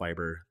muscle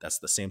fiber that's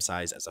the same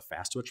size as a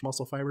fast twitch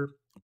muscle fiber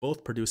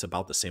both produce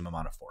about the same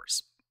amount of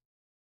force.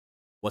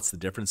 What's the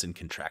difference in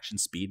contraction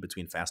speed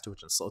between fast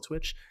twitch and slow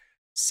twitch?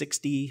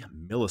 60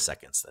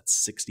 milliseconds. That's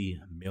 60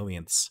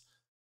 millionths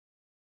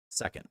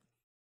second.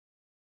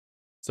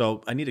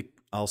 So I need to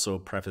also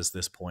preface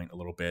this point a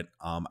little bit.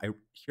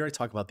 I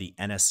talk about the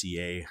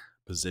NSCA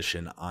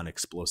position on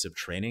explosive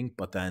training,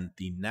 but then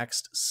the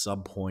next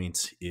sub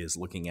point is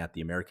looking at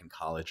the American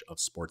College of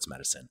Sports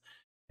Medicine.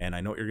 And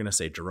I know what you're going to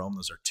say, Jerome,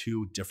 those are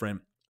two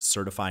different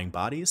certifying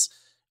bodies.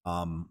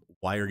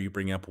 Why are you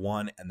bringing up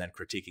one and then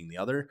critiquing the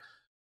other?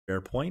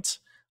 Fair point.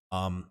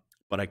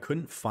 But I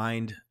couldn't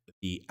find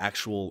the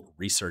actual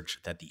research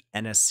that the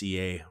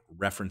NSCA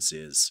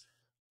references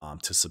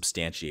to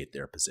substantiate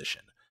their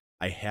position.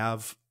 I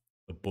have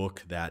the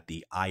book that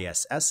the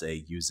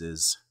ISSA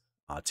uses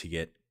to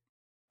get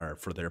or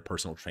for their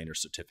personal trainer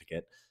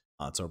certificate.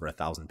 It's over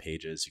 1,000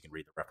 pages. You can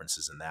read the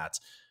references in that.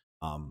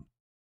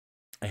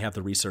 I have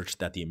the research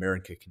that the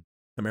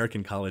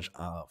American College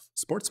of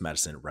Sports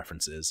Medicine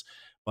references.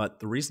 But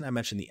the reason I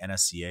mentioned the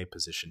NSCA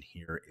position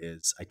here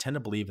is I tend to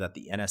believe that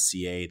the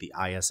NSCA, the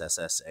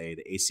ISSA,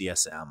 the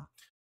ACSM,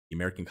 the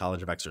American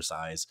College of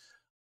Exercise,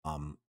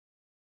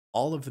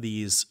 all of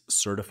these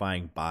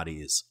certifying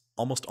bodies,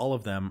 almost all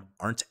of them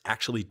aren't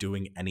actually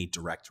doing any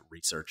direct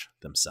research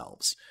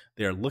themselves.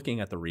 They are looking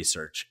at the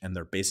research and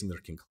they're basing their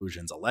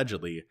conclusions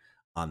allegedly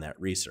on that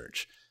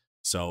research.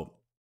 So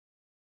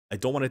I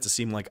don't want it to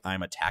seem like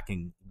I'm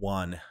attacking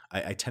one.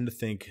 I tend to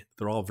think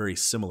they're all very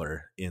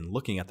similar in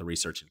looking at the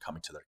research and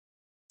coming to their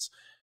conclusions.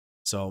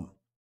 So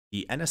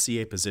the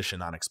NSCA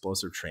position on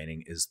explosive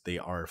training is they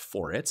are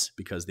for it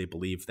because they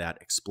believe that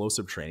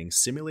explosive training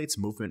simulates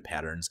movement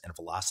patterns and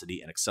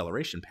velocity and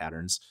acceleration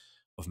patterns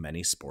of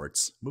many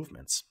sports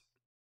movements.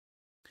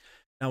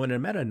 Now, in a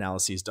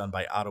meta-analysis done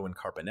by Otto and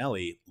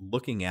Carpinelli,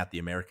 looking at the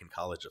American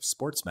College of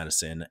Sports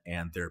Medicine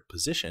and their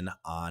position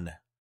on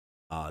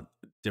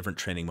different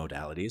training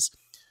modalities,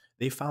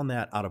 they found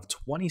that out of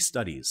 20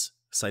 studies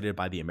cited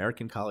by the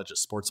American College of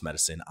Sports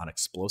Medicine on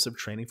explosive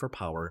training for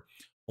power,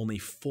 only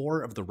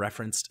 4 of the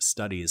referenced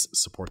studies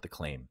support the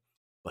claim.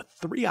 But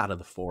 3 out of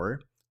the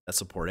 4 that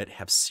support it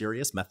have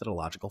serious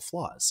methodological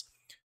flaws.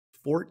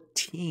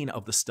 14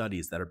 of the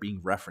studies that are being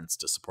referenced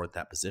to support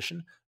that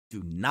position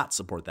do not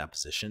support that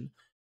position,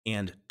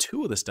 and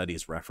 2 of the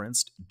studies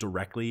referenced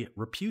directly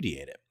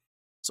repudiate it.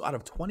 So out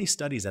of 20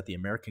 studies that the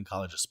American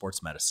College of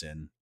Sports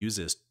Medicine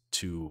uses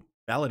to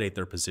validate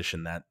their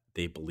position that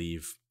they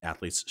believe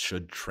athletes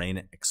should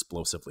train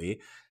explosively,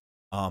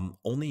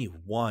 only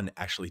 1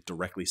 actually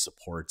directly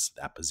supports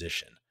that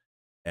position.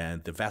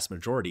 And the vast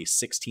majority,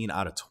 16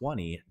 out of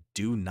 20,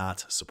 do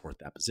not support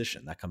that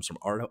position. That comes from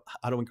Otto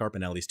and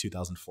Carpinelli's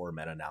 2004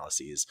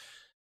 meta-analyses.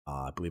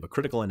 I believe a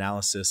critical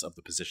analysis of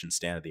the position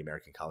stand of the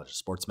American College of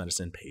Sports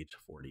Medicine, page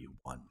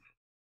 41.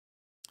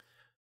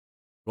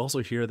 You also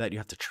hear that you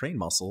have to train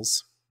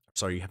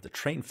you have to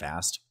train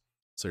fast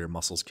so your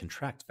muscles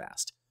contract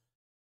fast.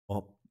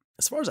 Well,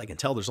 as far as I can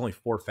tell, there's only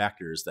 4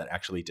 factors that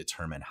actually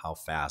determine how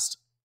fast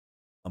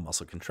a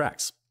muscle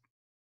contracts.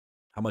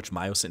 How much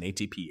myosin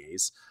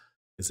ATPase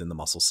is in the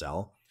muscle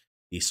cell,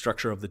 the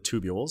structure of the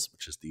tubules,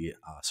 which is the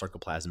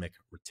sarcoplasmic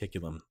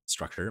reticulum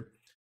structure,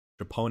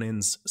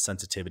 troponin's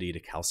sensitivity to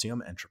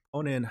calcium, and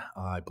troponin,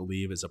 I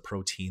believe, is a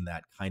protein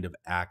that kind of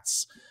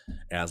acts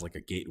as like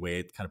a gateway.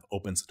 It kind of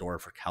opens the door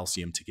for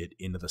calcium to get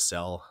into the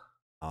cell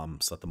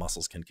so that the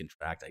muscles can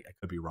contract. I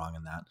could be wrong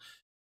in that.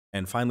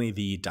 And finally,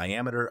 the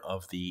diameter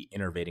of the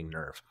innervating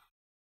nerve.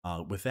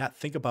 With that,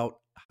 think about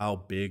how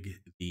big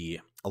the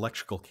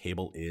electrical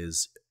cable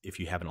is if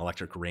you have an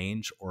electric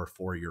range or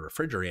for your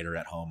refrigerator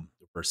at home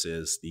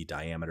versus the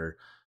diameter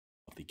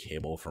of the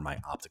cable for my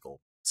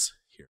optical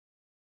here.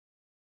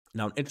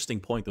 Now, an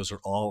interesting point, those are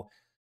all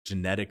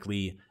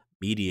genetically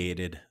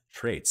mediated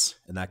traits,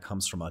 and that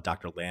comes from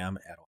Dr. Lamb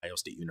at Ohio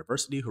State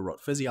University, who wrote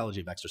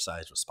Physiology of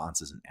Exercise,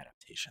 Responses, and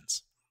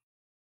Adaptations.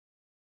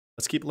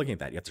 Let's keep looking at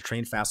that. You have to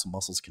train fast so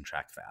muscles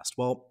contract fast.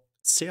 Well,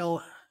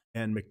 Sale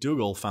and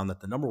McDougall found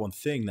that the number one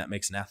thing that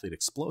makes an athlete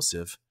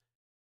explosive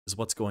is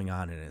what's going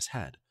on in his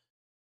head.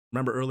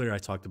 Remember earlier I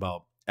talked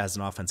about as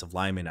an offensive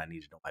lineman, I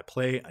need to know my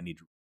play, I need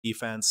to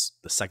defense.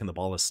 The second the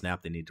ball is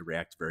snapped, they need to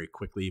react very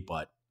quickly,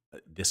 but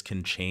this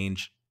can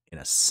change in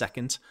a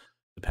second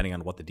depending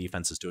on what the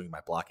defense is doing.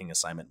 My blocking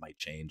assignment might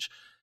change.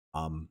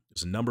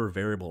 There's a number of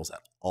variables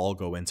that all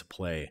go into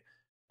play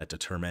that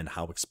determine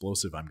how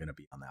explosive I'm going to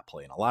be on that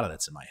play, and a lot of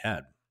that's in my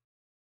head.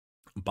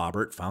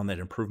 Bobbert found that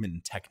improvement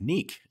in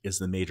technique is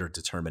the major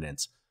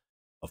determinant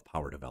of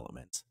power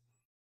development.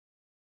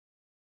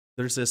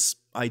 There's this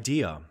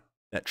idea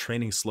that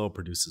training slow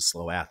produces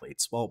slow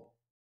athletes. Well,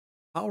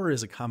 power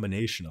is a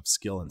combination of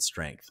skill and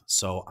strength.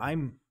 So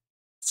I'm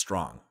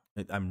strong.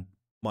 I'm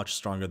much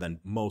stronger than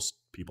most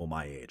people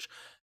my age.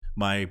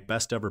 My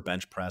best ever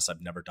bench press,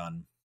 I've never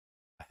done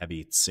a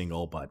heavy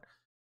single, but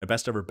My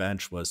best ever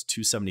bench was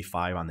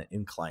 275 on the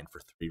incline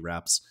for 3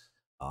 reps.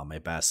 My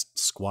best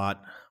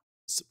squat,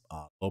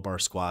 low bar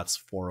squats,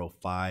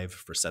 405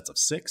 for sets of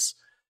 6.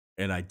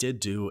 And I did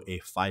do a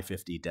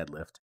 550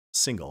 deadlift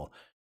single.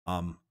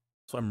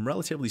 So I'm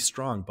relatively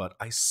strong, but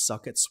I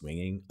suck at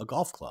swinging a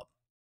golf club.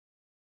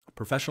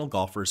 Professional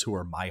golfers who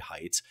are my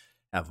height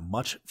have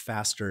much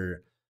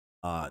faster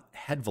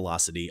head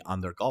velocity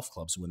on their golf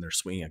clubs when they're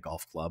swinging a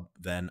golf club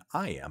than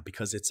I am,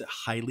 because it's a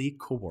highly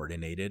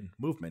coordinated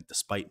movement,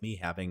 despite me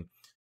having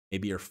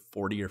maybe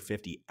 40 or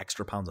 50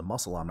 extra pounds of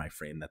muscle on my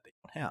frame that they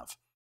don't have.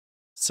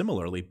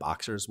 Similarly,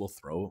 boxers will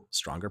throw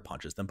stronger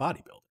punches than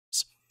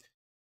bodybuilders.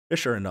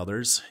 Fisher and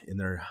others, in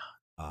their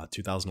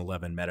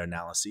 2011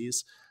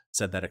 meta-analyses,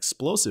 said that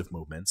explosive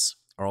movements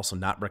are also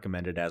not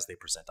recommended as they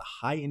present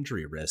a high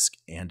injury risk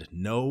and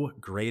no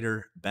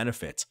greater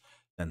benefit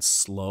than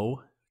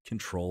slow,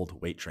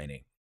 controlled weight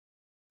training.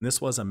 And this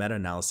was a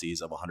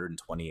meta-analysis of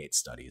 128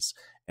 studies.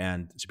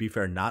 And to be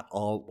fair, not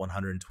all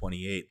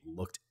 128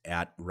 looked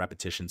at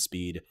repetition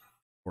speed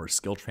or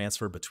skill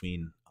transfer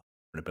between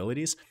different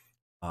abilities.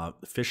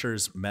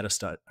 Fisher's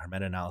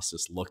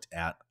meta-analysis looked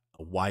at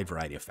a wide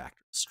variety of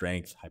factors: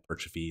 strength,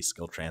 hypertrophy,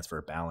 skill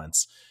transfer,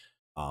 balance.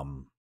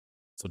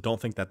 So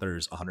don't think that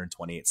there's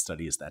 128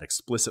 studies that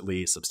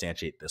explicitly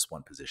substantiate this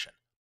one position.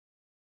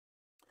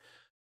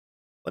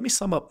 Let me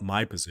sum up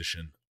my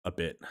position a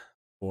bit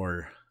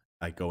before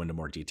I go into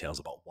more details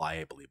about why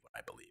I believe what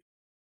I believe.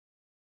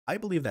 I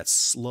believe that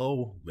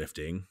slow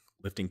lifting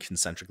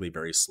concentrically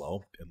very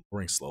slow and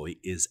lowering slowly,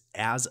 is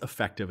as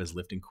effective as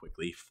lifting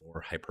quickly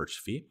for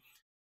hypertrophy.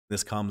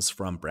 This comes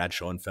from Brad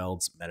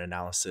Schoenfeld's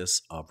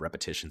meta-analysis of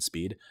repetition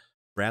speed.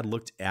 Brad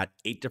looked at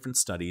 8 different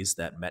studies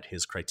that met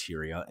his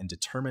criteria and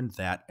determined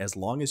that as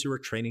long as you are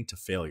training to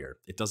failure,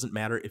 it doesn't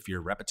matter if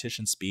your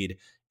repetition speed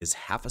is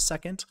half a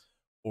second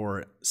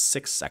or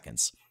 6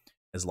 seconds.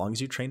 As long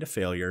as you train to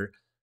failure,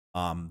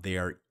 they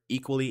are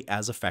equally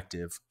as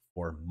effective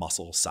for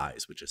muscle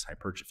size, which is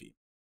hypertrophy.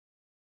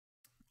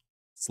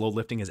 Slow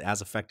lifting is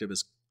as effective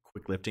as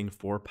quick lifting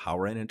for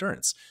power and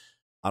endurance.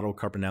 Otto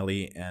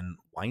Carpinelli and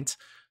Weint,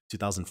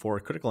 2004,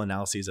 critical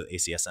analyses of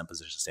ACSM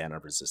position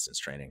stand-up resistance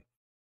training.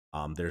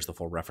 There's the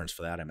full reference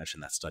for that. I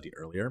mentioned that study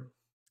earlier.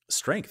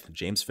 Strength,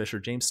 James Fisher,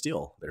 James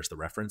Steele. There's the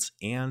reference.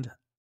 And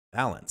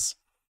balance.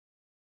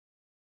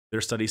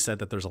 Their study said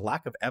that there's a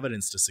lack of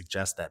evidence to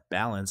suggest that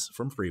balance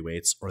from free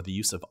weights or the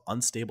use of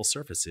unstable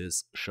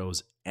surfaces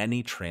shows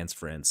any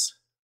transference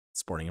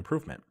sporting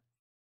improvement.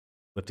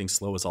 Lifting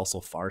slow is also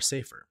far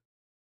safer.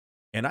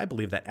 And I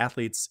believe that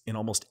athletes in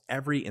almost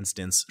every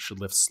instance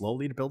should lift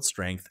slowly to build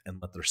strength and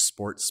let their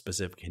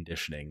sport-specific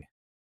conditioning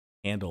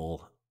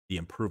handle the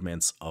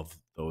improvements of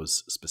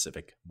those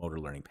specific motor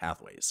learning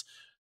pathways.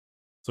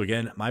 So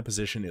again, my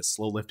position is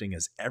slow lifting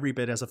is every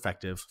bit as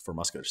effective for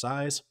muscular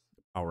size,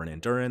 power and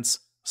endurance,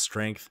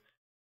 strength,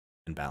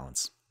 and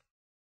balance.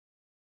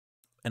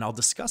 And I'll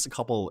discuss a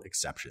couple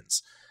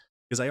exceptions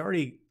because I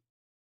already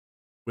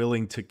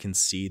willing to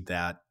concede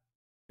that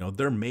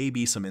there may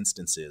be some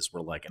instances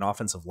where like an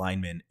offensive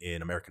lineman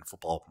in American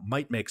football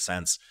might make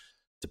sense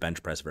to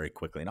bench press very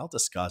quickly. And I'll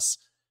discuss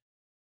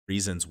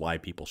reasons why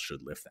people should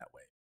lift that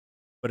way.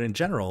 But in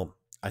general,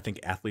 I think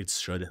athletes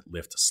should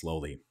lift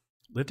slowly.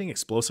 Lifting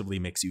explosively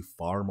makes you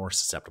far more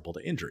susceptible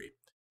to injury.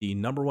 The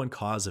number one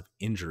cause of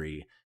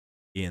injury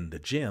in the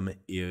gym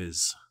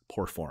is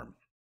poor form.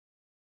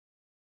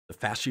 The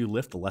faster you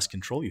lift, the less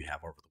control you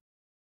have over the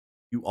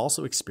weight. You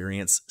also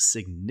experience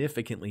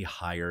significantly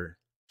higher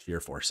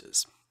shear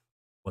forces.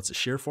 What's a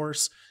shear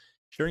force?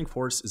 Shearing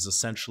force is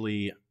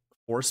essentially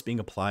force being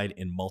applied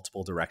in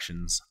multiple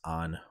directions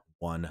on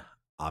one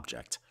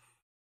object.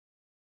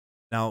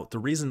 Now, the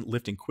reason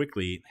lifting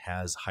quickly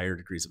has higher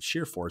degrees of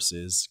shear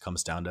forces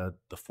comes down to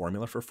the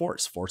formula for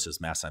force. Force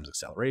is mass times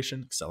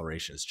acceleration.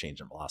 Acceleration is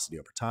change in velocity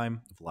over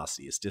time.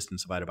 Velocity is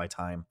distance divided by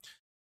time.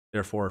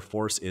 Therefore,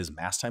 force is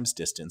mass times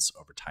distance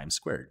over time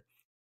squared.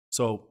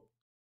 So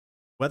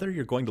whether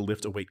you're going to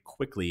lift a weight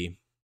quickly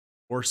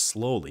or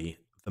slowly,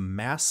 the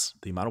mass,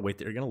 the amount of weight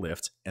that you're going to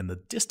lift, and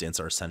the distance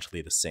are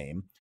essentially the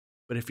same.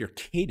 But if your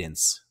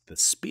cadence, the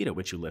speed at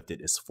which you lift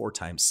it, is 4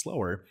 times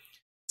slower,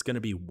 it's going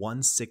to be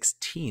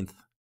 1/16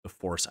 the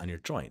force on your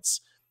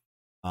joints.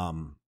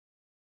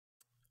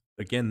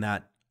 Again,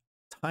 that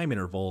time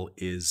interval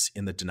is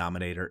in the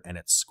denominator and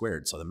it's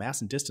squared. So the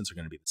mass and distance are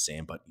going to be the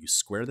same, but you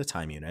square the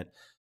time unit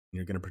and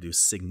you're going to produce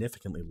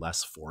significantly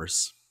less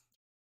force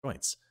on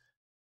joints.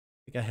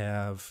 I think I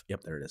have,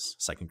 yep, there it is,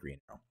 second green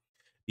arrow.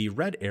 The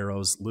red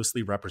arrows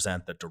loosely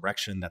represent the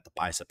direction that the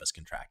bicep is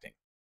contracting.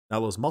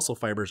 Now, those muscle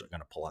fibers are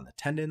going to pull on the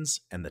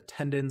tendons, and the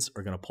tendons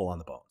are going to pull on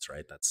the bones,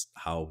 right? That's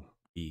how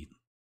we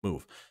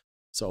move.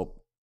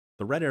 So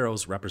the red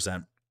arrows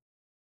represent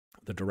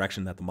the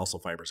direction that the muscle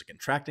fibers are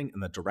contracting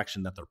and the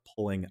direction that they're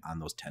pulling on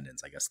those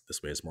tendons. I guess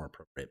this way is more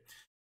appropriate.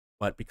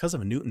 But because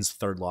of Newton's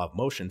third law of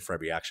motion, for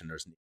every action,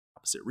 there's an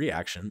opposite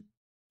reaction.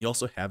 You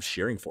also have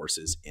shearing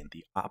forces in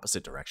the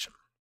opposite direction.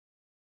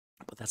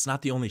 But that's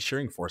not the only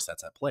shearing force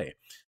that's at play.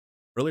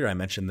 Earlier, I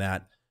mentioned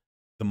that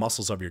the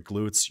muscles of your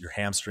glutes, your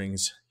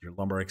hamstrings, your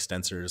lumbar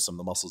extensors, some of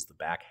the muscles of the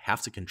back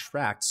have to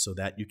contract so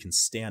that you can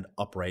stand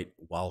upright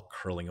while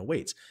curling a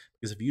weight.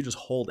 Because if you just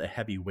hold a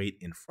heavy weight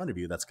in front of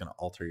you, that's going to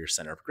alter your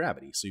center of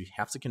gravity. So you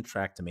have to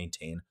contract to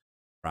maintain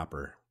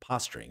proper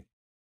posturing.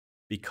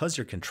 Because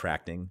you're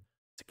contracting,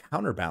 to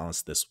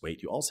counterbalance this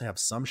weight, you also have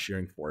some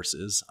shearing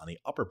forces on the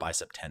upper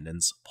bicep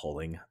tendons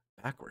pulling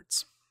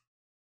backwards.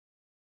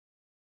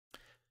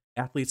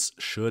 Athletes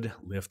should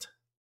lift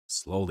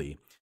slowly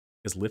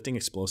because lifting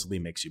explosively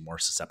makes you more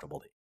susceptible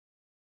to.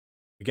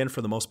 Again,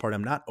 for the most part,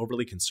 I'm not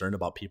overly concerned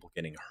about people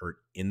getting hurt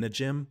in the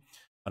gym,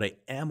 but I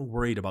am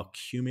worried about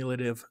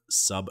cumulative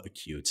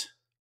subacute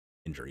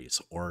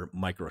injuries or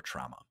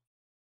microtrauma.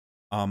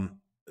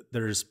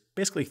 There's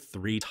basically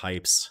three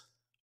types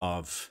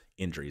of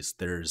injuries.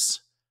 There's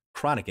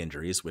chronic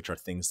injuries, which are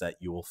things that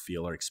you will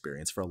feel or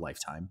experience for a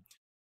lifetime.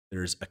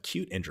 There's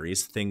acute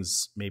injuries,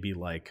 things maybe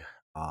like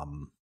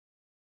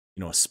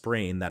a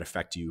sprain that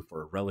affect you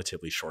for a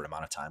relatively short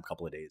amount of time, a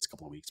couple of days, a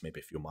couple of weeks, maybe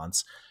a few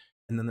months.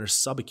 And then there's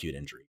subacute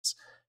injuries.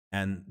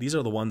 And these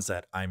are the ones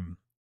that I'm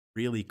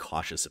really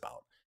cautious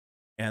about.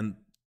 And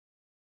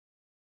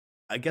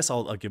I guess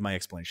I'll give my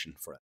explanation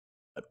for it.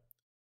 But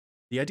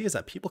the idea is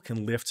that people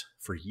can lift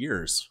for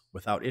years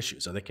without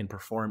issues, or they can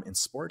perform in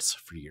sports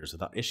for years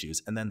without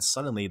issues. And then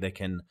suddenly they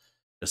can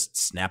just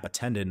snap a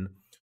tendon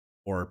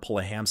or pull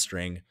a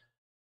hamstring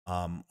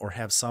or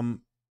have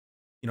some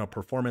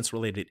performance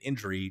related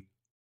injury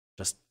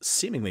just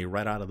seemingly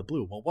right out of the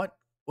blue. Well,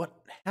 what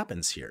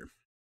happens here?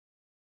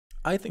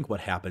 I think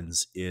what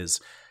happens is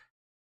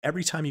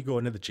every time you go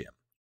into the gym,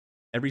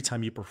 every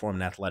time you perform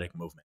an athletic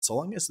movement, so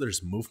long as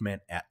there's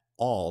movement at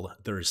all,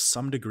 there is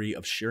some degree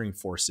of shearing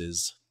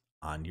forces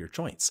on your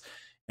joints.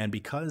 And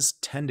because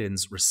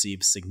tendons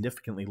receive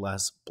significantly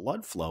less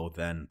blood flow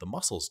than the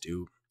muscles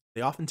do,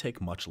 they often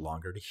take much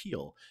longer to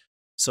heal.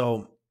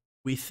 So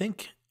we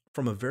think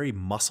from a very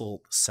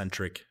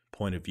muscle-centric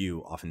point of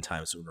view,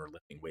 oftentimes when we're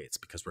lifting weights,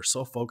 because we're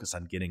so focused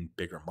on getting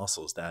bigger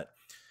muscles that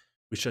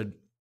we should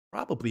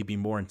probably be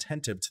more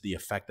attentive to the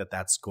effect that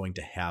that's going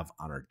to have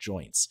on our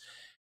joints.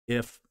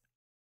 Think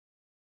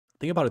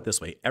about it this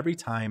way, every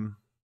time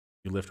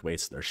you lift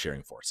weights, there's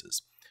shearing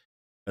forces.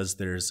 As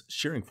there's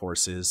shearing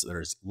forces,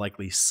 there's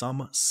likely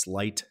some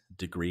slight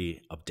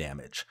degree of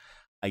damage.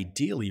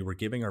 Ideally, we're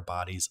giving our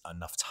bodies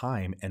enough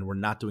time and we're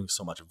not doing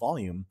so much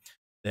volume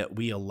that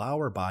we allow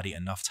our body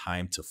enough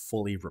time to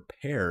fully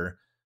repair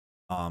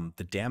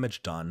the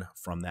damage done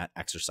from that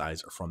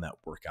exercise or from that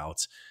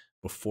workout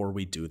before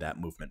we do that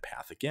movement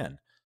path again.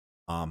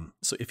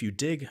 So if you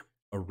dig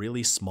a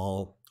really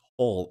small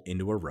hole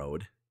into a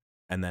road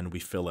and then we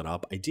fill it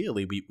up,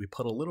 ideally we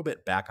put a little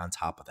bit back on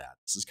top of that.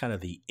 This is kind of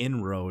the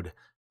in-road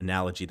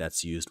analogy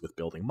that's used with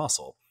building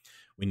muscle.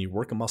 When you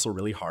work a muscle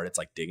really hard, it's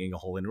like digging a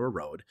hole into a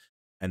road,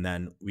 and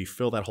then we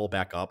fill that hole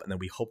back up, and then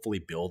we hopefully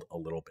build a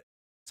little bit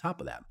on top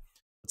of that.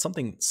 But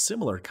something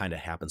similar kind of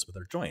happens with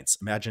our joints.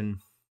 Imagine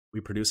we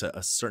produce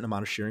a certain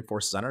amount of shearing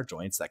forces on our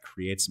joints that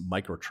creates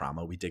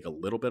microtrauma. We dig a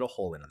little bit of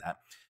hole into that.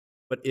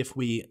 But if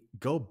we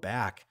go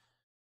back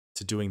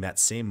to doing that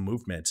same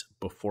movement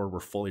before we're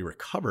fully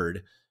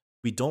recovered,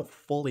 we don't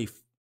fully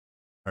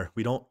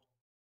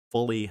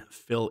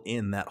fill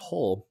in that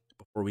hole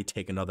before we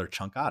take another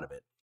chunk out of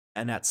it.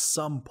 And at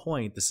some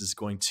point, this is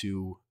going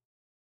to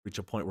reach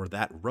a point where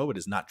that road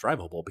is not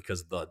drivable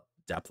because the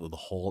depth of the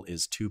hole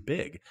is too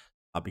big.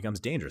 It becomes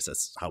dangerous.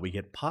 That's how we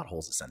get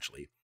potholes,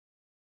 essentially.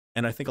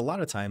 And I think a lot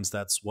of times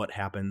that's what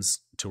happens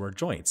to our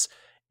joints.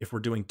 If we're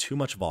doing too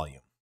much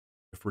volume,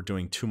 if we're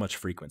doing too much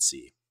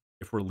frequency,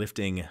 if we're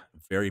lifting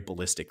very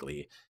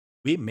ballistically,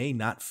 we may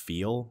not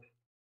feel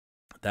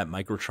that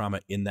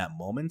microtrauma in that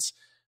moment.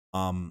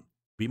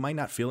 We might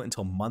not feel it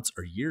until months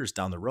or years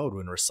down the road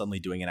when we're suddenly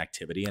doing an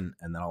activity and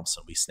then all of a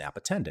sudden we snap a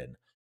tendon.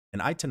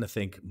 And I tend to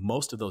think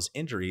most of those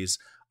injuries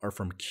are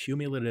from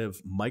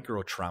cumulative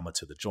microtrauma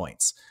to the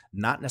joints,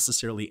 not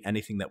necessarily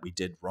anything that we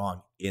did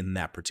wrong in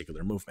that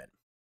particular movement.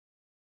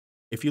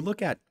 If you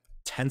look at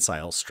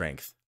tensile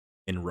strength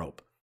in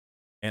rope,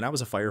 and I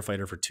was a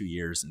firefighter for 2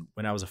 years, and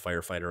when I was a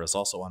firefighter, I was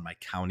also on my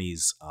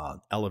county's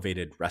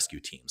elevated rescue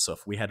team. So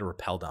if we had to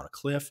rappel down a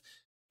cliff,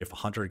 if a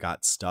hunter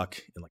got stuck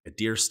in like a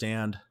deer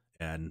stand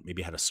and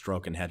maybe had a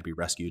stroke and had to be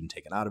rescued and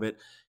taken out of it,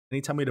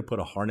 anytime we had to put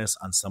a harness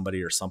on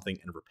somebody or something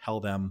and rappel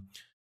them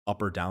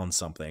up or down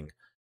something,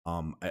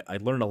 I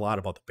learned a lot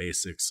about the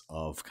basics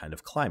of kind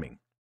of climbing.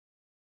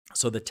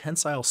 So the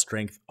tensile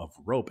strength of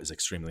rope is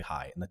extremely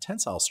high. And the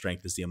tensile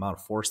strength is the amount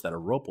of force that a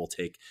rope will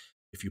take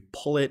if you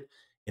pull it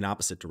in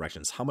opposite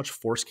directions. How much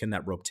force can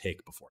that rope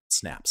take before it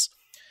snaps?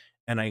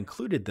 And I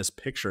included this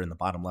picture in the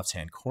bottom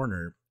left-hand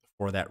corner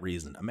for that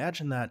reason.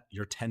 Imagine that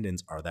your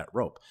tendons are that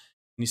rope.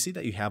 And you see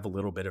that you have a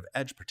little bit of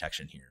edge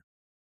protection here.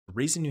 The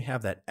reason you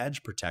have that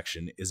edge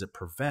protection is it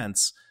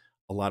prevents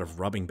a lot of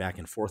rubbing back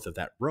and forth of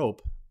that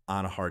rope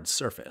on a hard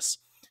surface.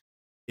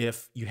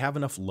 If you have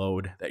enough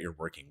load that you're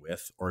working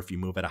with, or if you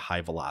move at a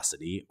high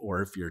velocity,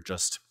 or if you're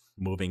just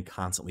moving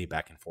constantly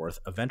back and forth,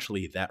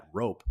 eventually that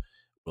rope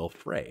will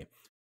fray.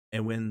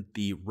 And when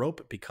the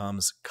rope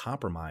becomes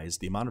compromised,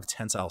 the amount of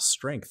tensile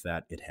strength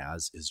that it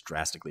has is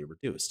drastically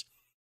reduced.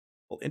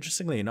 Well,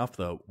 interestingly enough,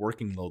 the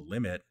working load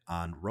limit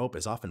on rope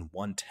is often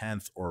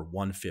 1/10 or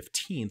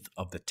 1/15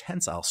 of the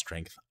tensile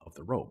strength of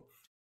the rope.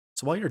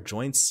 So while your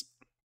joints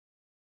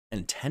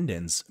and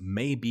tendons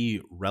may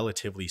be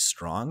relatively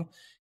strong,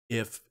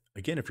 if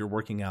you're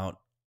working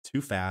out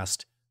too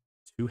fast,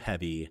 too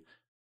heavy,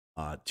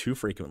 too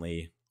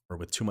frequently, or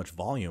with too much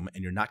volume,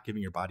 and you're not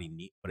giving your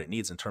body what it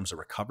needs in terms of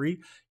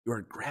recovery, you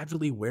are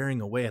gradually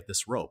wearing away at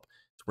this rope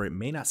to where it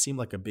may not seem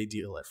like a big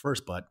deal at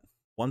first, but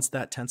once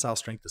that tensile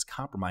strength is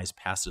compromised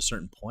past a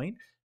certain point,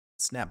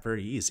 snap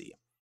very easy.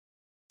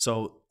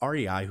 So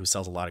REI, who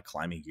sells a lot of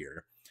climbing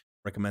gear,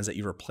 recommends that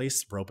you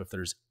replace rope if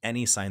there's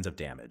any signs of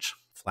damage,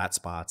 flat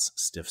spots,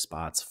 stiff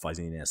spots,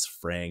 fuzziness,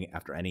 fraying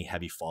after any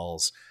heavy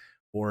falls,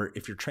 or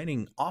if you're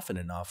training often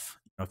enough,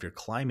 if you're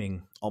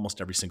climbing almost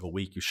every single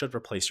week, you should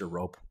replace your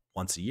rope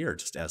once a year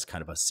just as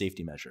kind of a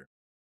safety measure.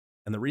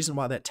 And the reason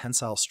why that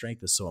tensile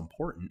strength is so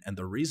important, and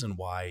the reason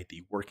why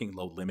the working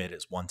load limit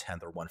is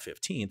 1/10 or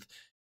 1/15,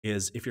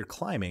 is if you're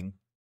climbing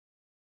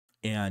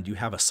and you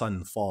have a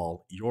sudden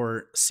fall,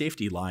 your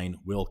safety line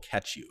will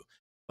catch you.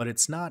 But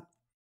it's not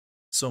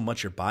so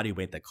much your body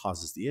weight that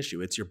causes the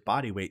issue, it's your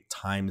body weight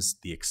times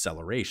the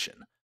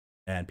acceleration.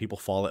 And people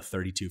fall at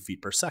 32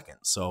 feet per second.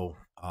 So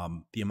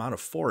the amount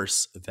of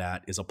force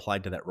that is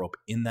applied to that rope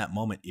in that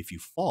moment, if you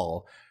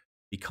fall,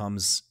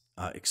 becomes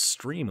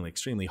extremely,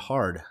 extremely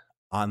hard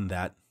on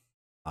that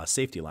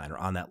safety line or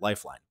on that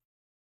lifeline.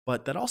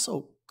 But that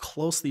also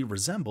closely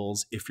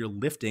resembles if you're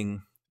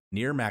lifting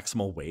near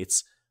maximal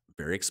weights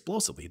very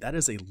explosively. That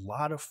is a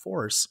lot of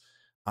force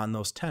on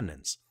those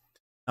tendons.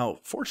 Now,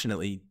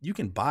 fortunately, you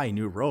can buy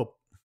new rope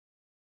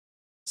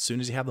as soon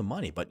as you have the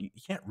money, but you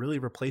can't really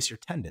replace your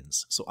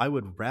tendons. So I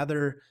would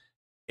rather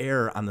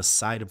err on the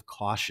side of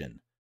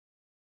caution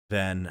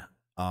than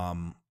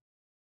um,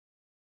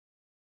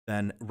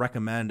 than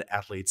recommend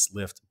athletes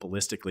lift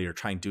ballistically or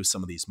try and do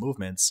some of these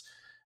movements,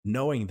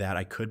 knowing that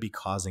I could be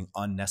causing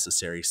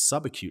unnecessary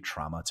subacute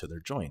trauma to their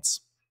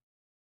joints.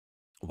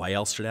 Why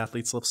else should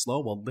athletes lift slow?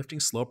 Well, lifting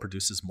slow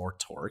produces more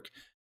torque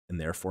and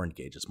therefore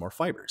engages more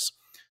fibers.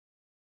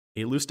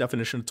 A loose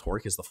definition of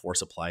torque is the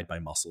force applied by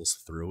muscles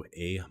through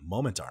a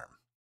moment arm.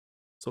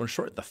 So in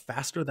short, the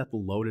faster that the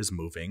load is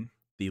moving,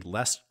 the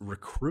less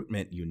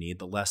recruitment you need,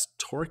 the less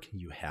torque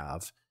you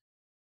have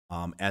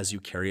as you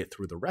carry it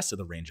through the rest of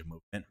the range of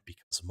movement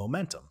because of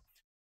momentum.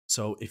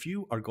 So if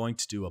you are going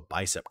to do a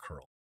bicep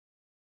curl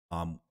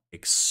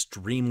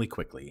extremely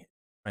quickly,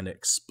 trying to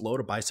explode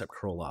a bicep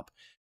curl up,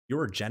 you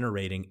are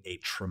generating a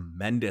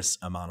tremendous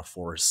amount of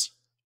force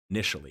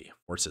initially.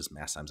 Force is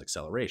mass times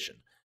acceleration.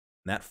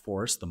 And that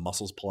force, the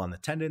muscles pull on the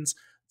tendons,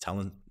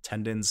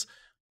 tendons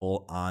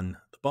pull on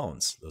the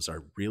bones. Those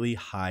are really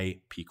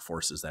high peak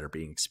forces that are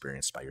being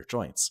experienced by your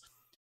joints.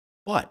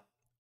 But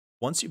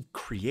once you've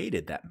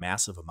created that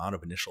massive amount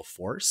of initial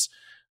force,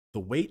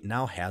 the weight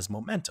now has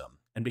momentum.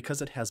 And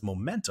because it has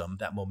momentum,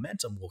 that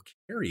momentum will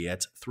carry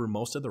it through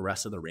most of the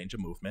rest of the range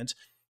of movement,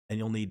 and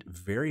you'll need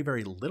very,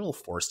 very little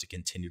force to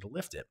continue to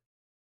lift it.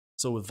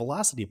 So with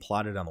velocity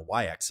plotted on the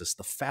y-axis,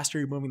 the faster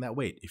you're moving that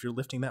weight, if you're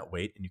lifting that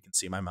weight, and you can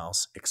see my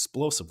mouse,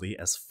 explosively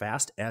as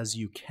fast as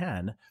you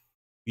can,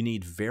 you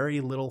need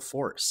very little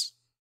force,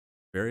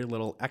 very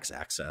little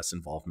x-axis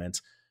involvement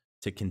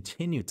to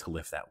continue to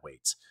lift that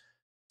weight.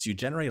 So you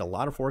generate a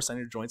lot of force on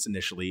your joints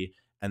initially,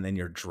 and then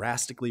you're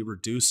drastically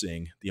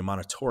reducing the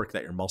amount of torque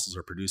that your muscles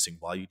are producing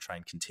while you try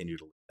and continue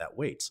to lift that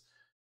weight.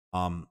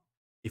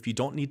 If you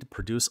don't need to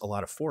produce a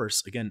lot of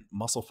force, again,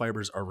 muscle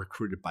fibers are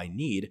recruited by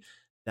need.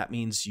 That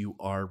means you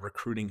are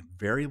recruiting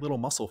very little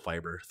muscle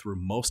fiber through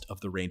most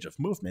of the range of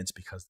movements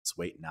because this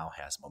weight now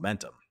has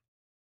momentum.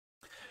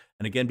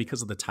 And again,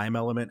 because of the time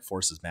element,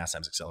 force is mass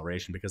times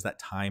acceleration. Because that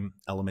time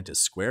element is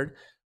squared,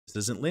 this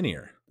isn't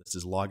linear. This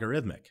is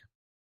logarithmic.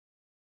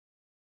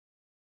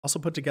 Also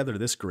put together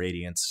this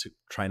gradient to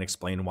try and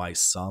explain why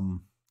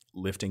some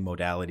lifting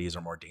modalities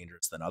are more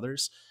dangerous than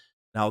others.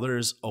 Now,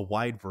 there's a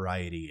wide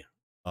variety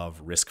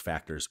of risk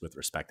factors with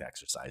respect to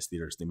exercise.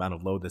 There's the amount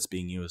of load that's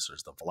being used,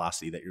 there's the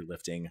velocity that you're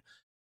lifting,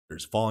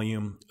 there's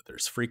volume,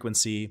 there's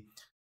frequency,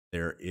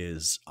 there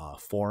is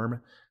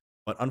form.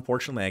 But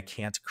unfortunately, I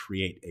can't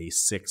create a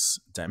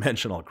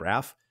 6-dimensional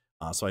graph.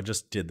 So I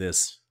just did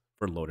this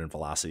for load and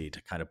velocity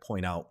to kind of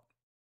point out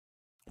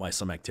why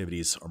some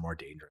activities are more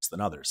dangerous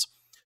than others.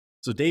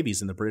 So Davies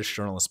in the British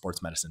Journal of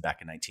Sports Medicine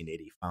back in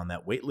 1980 found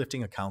that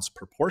weightlifting accounts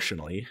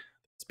proportionally,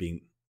 that's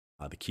being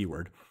the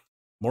keyword,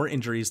 more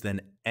injuries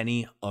than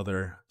any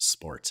other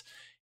sport.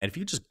 And if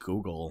you just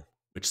Google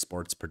which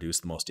sports produce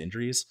the most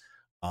injuries,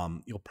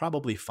 you'll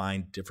probably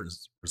find different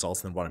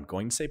results than what I'm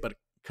going to say, but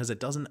because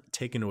it doesn't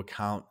take into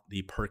account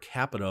the per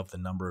capita of the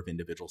number of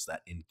individuals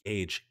that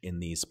engage in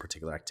these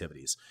particular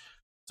activities.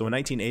 So in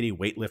 1980,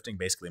 weightlifting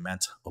basically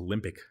meant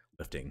Olympic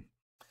lifting.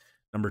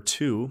 Number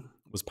 2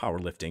 was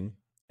powerlifting,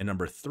 and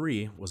number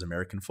 3 was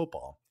American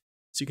football.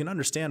 So you can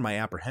understand my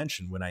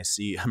apprehension when I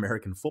see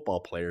American football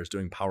players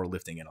doing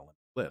powerlifting and Olympic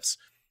lifts.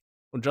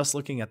 Well, just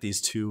looking at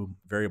these two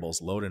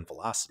variables, load and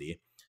velocity,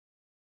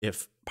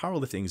 if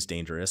powerlifting is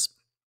dangerous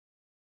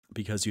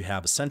because you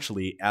have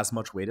essentially as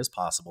much weight as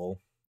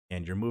possible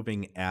and you're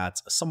moving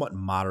at a somewhat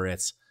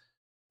moderate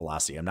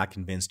velocity. I'm not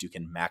convinced you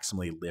can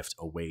maximally lift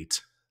a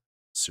weight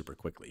super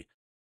quickly.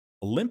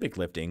 Olympic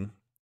lifting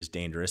is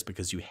dangerous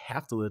because you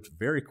have to lift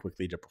very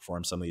quickly to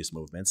perform some of these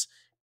movements,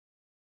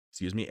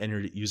 and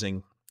you're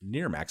using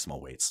near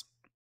maximal weights.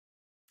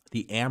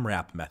 The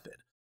AMRAP method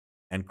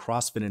and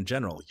CrossFit in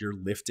general, you're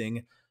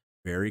lifting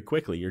very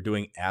quickly. You're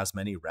doing as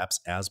many reps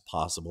as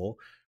possible,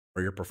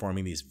 or you're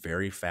performing these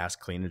very fast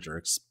clean and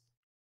jerks,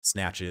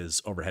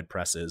 snatches, overhead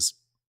presses,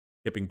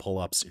 hipping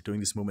pull-ups. You're doing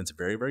these movements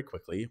very, very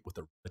quickly with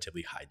a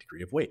relatively high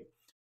degree of weight.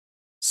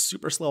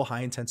 Super slow,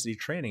 high intensity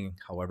training,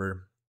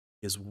 however,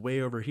 is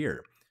way over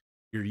here.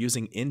 You're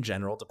using, in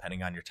general,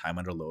 depending on your time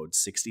under load,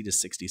 60 to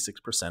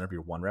 66% of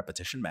your one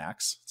repetition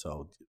max.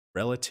 So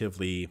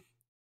relatively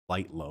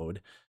light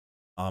load.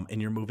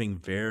 And you're moving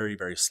very,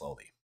 very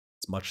slowly.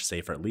 It's much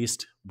safer, at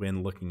least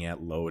when looking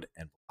at load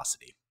and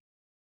velocity.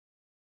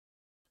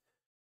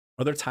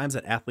 Are there times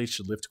that athletes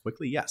should lift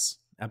quickly? Yes,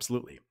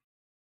 absolutely.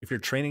 If you're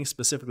training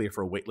specifically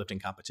for a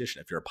weightlifting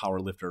competition, if you're a power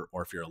lifter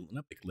or if you're an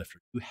Olympic lifter,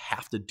 you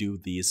have to do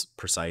these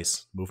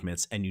precise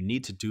movements, and you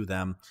need to do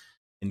them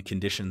in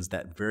conditions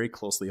that very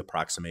closely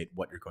approximate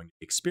what you're going to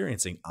be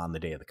experiencing on the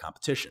day of the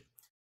competition.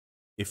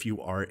 If you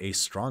are a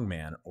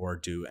strongman or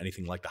do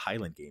anything like the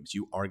Highland Games,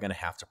 you are going to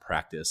have to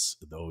practice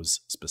those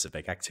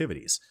specific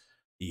activities.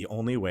 The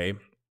only way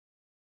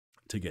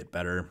to get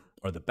better,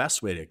 or the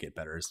best way to get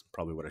better, is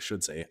probably what I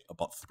should say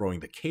about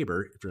throwing the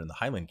caber if you're in the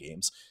Highland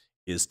Games,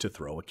 is to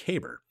throw a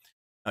caber.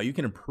 Now, you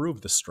can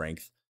improve the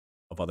strength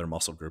of other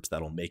muscle groups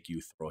that'll make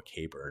you throw a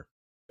caber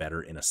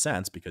better in a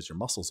sense because your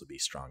muscles will be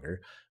stronger.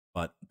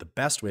 But the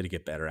best way to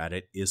get better at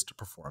it is to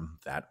perform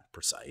that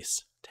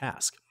precise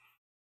task.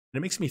 And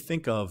it makes me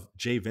think of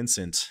Jay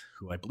Vincent,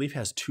 who I believe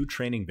has 2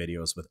 training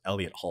videos with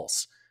Elliot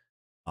Hulse.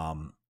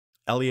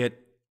 Elliot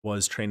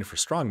was training for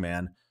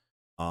strongman,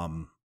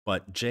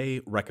 but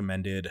Jay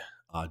recommended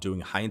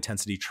doing high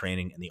intensity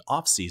training in the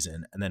off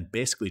season and then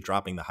basically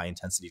dropping the high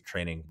intensity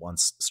training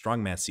once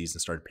strongman season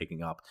started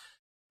picking up,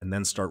 and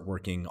then start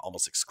working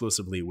almost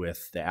exclusively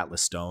with the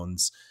Atlas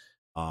Stones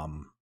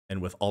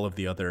and with all of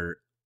the other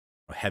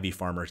heavy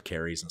farmer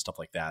carries and stuff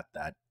like that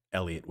that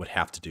Elliot would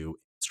have to do in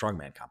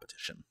strongman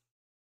competition.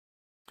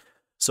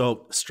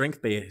 So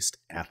strength-based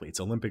athletes,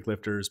 Olympic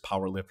lifters,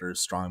 power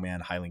lifters,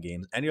 strongman, Highland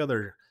Games, any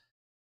other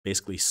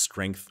basically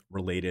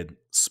strength-related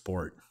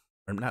sport,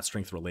 or not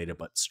strength-related,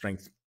 but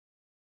strength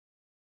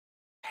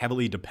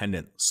heavily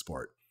dependent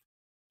sport,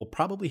 will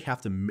probably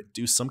have to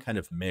do some kind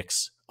of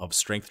mix of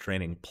strength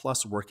training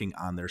plus working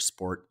on their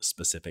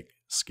sport-specific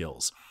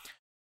skills.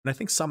 And I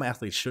think some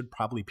athletes should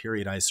probably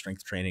periodize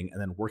strength training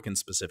and then work in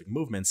specific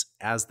movements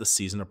as the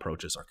season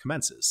approaches or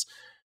commences.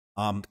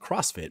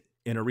 CrossFit,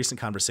 in a recent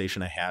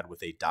conversation I had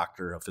with a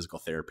doctor of physical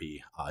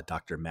therapy,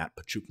 Dr. Matt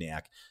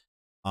Pachukniak,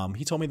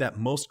 he told me that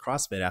most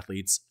CrossFit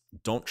athletes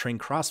don't train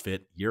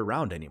CrossFit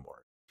year-round anymore.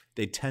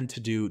 They tend to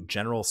do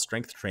general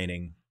strength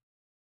training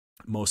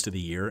most of the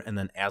year, and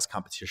then as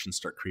competitions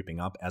start creeping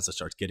up, as it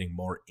starts getting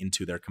more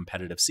into their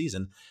competitive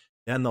season,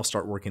 then they'll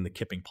start working the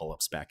kipping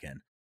pull-ups back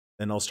in.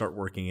 Then they'll start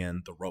working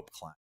in the rope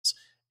climbs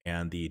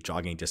and the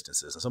jogging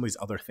distances and some of these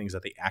other things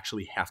that they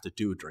actually have to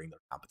do during their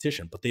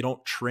competition. But they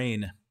don't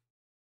train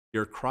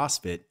your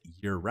CrossFit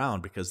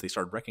year-round because they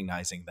start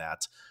recognizing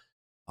that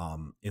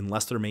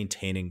unless they're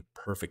maintaining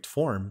perfect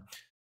form,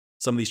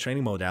 some of these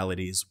training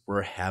modalities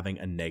were having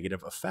a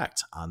negative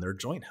effect on their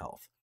joint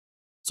health.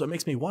 So it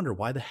makes me wonder,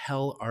 why the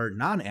hell are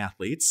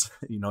non-athletes,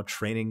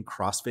 training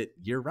CrossFit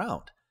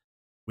year-round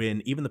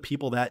when even the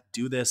people that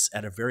do this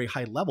at a very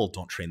high level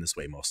don't train this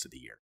way most of the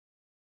year?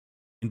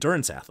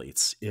 Endurance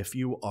athletes, if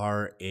you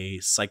are a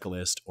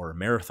cyclist or a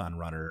marathon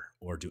runner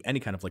or do any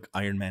kind of like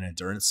Ironman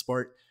endurance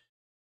sport,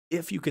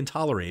 if you can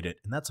tolerate it,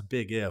 and that's a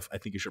big if, I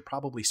think you should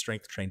probably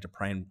strength train to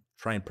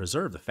try and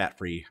preserve the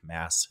fat-free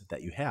mass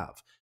that you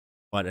have.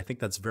 But I think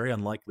that's very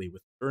unlikely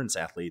with endurance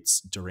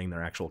athletes during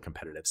their actual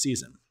competitive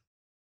season.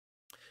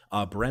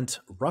 Brent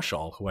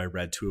Rushall, who I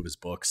read 2 of his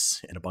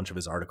books and a bunch of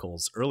his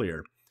articles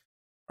earlier,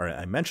 or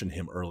I mentioned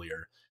him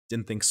earlier,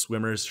 didn't think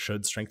swimmers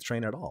should strength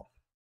train at all.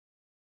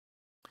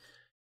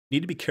 You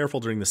need to be careful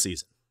during the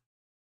season.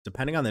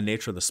 Depending on the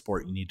nature of the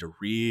sport, you need to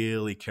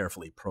really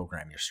carefully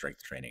program your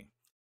strength training.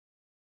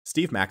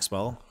 Steve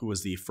Maxwell, who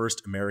was the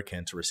first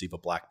American to receive a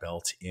black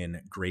belt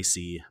in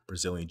Gracie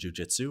Brazilian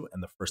Jiu-Jitsu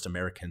and the first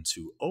American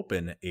to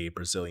open a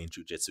Brazilian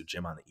Jiu-Jitsu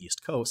gym on the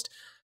East Coast,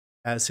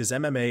 has his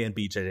MMA and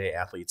BJJ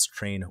athletes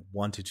train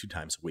 1 to 2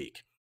 times a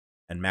week.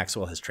 And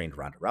Maxwell has trained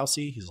Ronda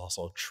Rousey. He's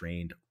also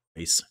trained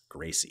Royce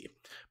Gracie.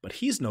 But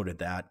he's noted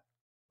that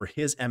for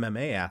his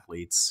MMA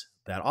athletes,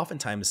 that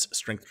oftentimes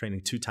strength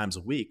training 2 times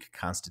a week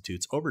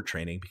constitutes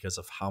overtraining because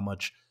of how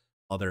much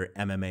other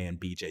MMA and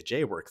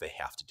BJJ work they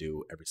have to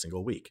do every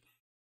single week.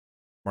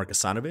 Mark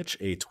Asanovich,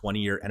 a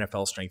 20-year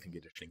NFL strength and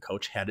conditioning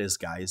coach, had his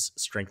guys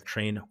strength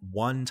train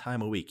 1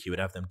 time a week. He would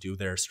have them do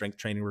their strength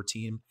training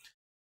routine,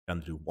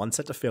 and do 1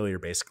 set to failure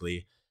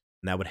basically,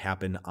 and that would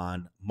happen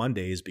on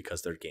Mondays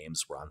because their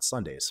games were on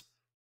Sundays.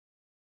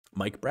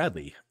 Mike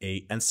Bradley,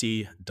 a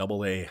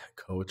NCAA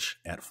coach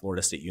at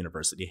Florida State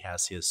University,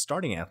 has his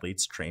starting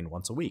athletes train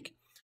once a week,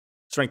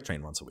 strength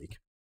train once a week.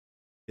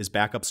 His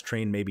backups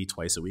train maybe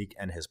twice a week,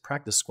 and his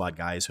practice squad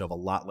guys who have a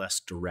lot less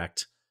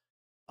direct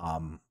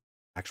um,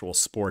 actual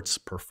sports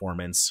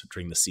performance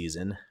during the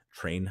season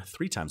train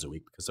 3 times a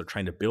week because they're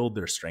trying to build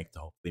their strength to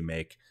hopefully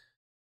make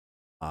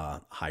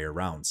higher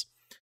rounds.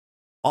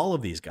 All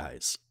of these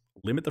guys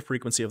limit the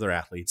frequency of their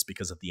athletes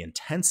because of the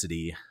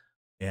intensity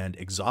and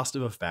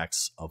exhaustive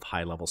effects of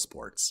high level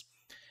sports.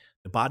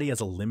 The body has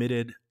a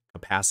limited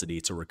capacity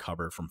to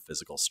recover from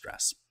physical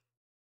stress.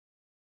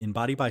 In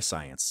Body by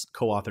Science,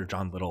 co author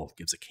John Little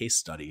gives a case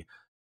study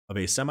of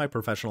a semi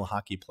professional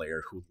hockey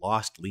player who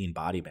lost lean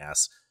body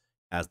mass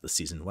as the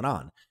season went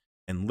on.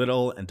 And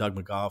Little and Doug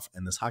McGough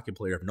and this hockey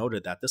player have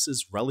noted that this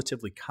is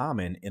relatively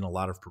common in a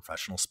lot of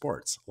professional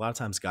sports. A lot of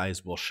times,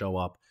 guys will show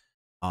up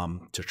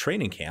to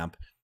training camp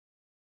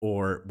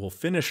or will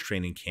finish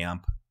training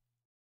camp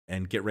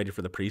and get ready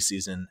for the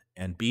preseason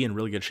and be in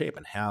really good shape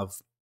and have,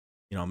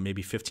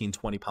 maybe 15,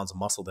 20 pounds of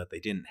muscle that they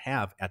didn't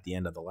have at the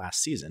end of the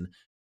last season.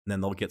 And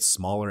then they'll get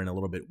smaller and a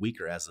little bit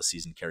weaker as the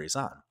season carries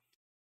on.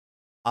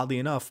 Oddly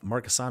enough,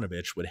 Mark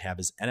Asanovich would have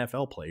his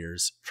NFL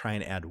players try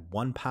and add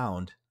 1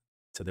 pound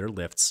to their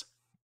lifts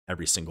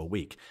every single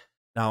week.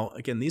 Now,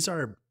 again, these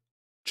are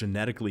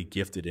genetically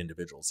gifted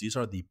individuals. These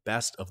are the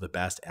best of the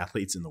best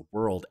athletes in the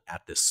world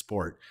at this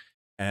sport.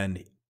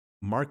 And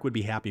Mark would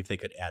be happy if they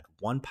could add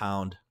 1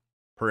 pound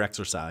per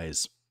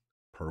exercise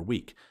per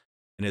week.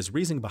 And his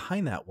reasoning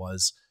behind that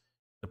was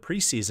the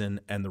preseason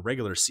and the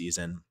regular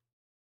season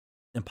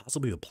and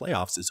possibly the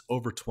playoffs is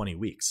over 20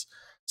 weeks.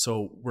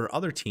 So where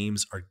other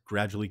teams are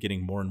gradually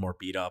getting more and more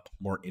beat up,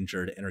 more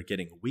injured, and are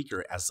getting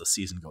weaker as the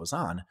season goes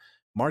on,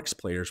 Mark's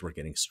players were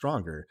getting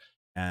stronger,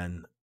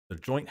 and their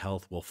joint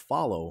health will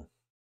follow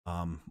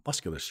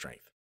muscular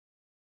strength.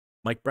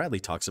 Mike Bradley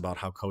talks about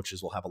how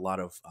coaches will have a lot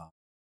of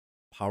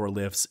power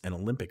lifts and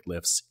Olympic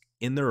lifts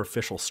in their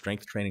official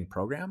strength training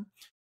program,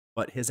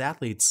 but his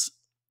athletes,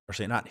 or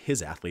say not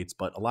his athletes,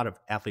 but a lot of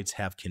athletes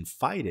have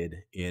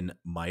confided in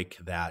Mike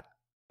that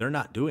they're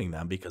not doing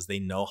them because they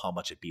know how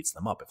much it beats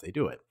them up if they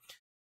do it.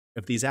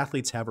 If these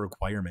athletes have a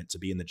requirement to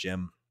be in the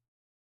gym,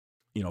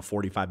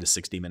 45 to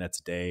 60 minutes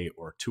a day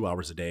or 2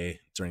 hours a day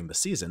during the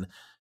season,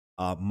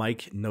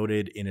 Mike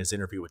noted in his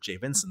interview with Jay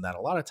Vincent that a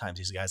lot of times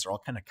these guys are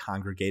all kind of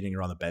congregating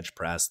around the bench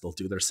press. They'll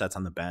do their sets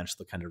on the bench.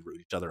 They'll kind of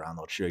root each other on.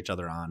 They'll cheer each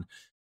other on.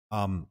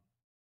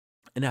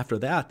 And after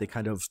that, they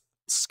kind of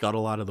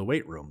scuttle out of the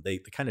weight room. They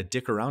kind of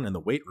dick around in the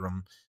weight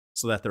room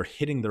so that they're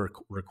hitting the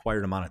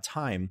required amount of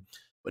time.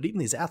 But even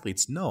these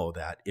athletes know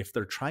that if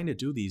they're trying to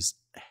do these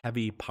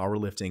heavy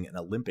powerlifting and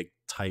Olympic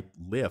type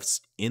lifts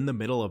in the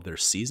middle of their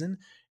season,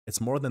 it's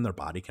more than their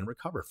body can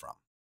recover from.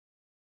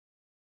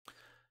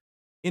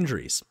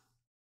 Injuries.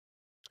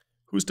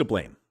 Who's to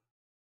blame?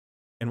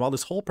 And while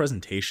this whole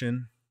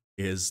presentation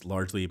is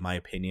largely my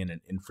opinion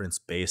and inference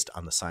based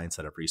on the science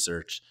that I've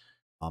researched,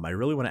 I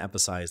really want to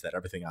emphasize that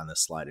everything on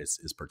this slide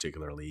is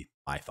particularly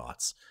my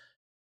thoughts.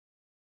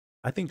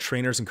 I think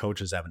trainers and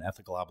coaches have an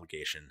ethical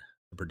obligation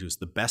to produce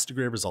the best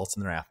degree of results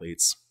in their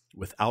athletes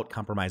without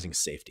compromising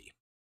safety.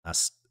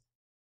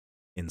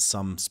 In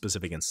some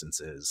specific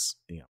instances,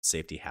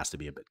 safety has to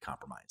be a bit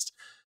compromised.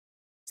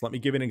 So let me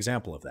give you an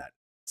example of that.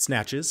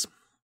 Snatches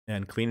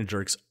and clean and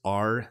jerks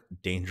are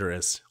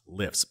dangerous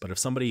lifts, but if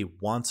somebody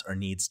wants or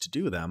needs to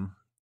do them,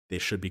 they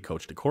should be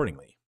coached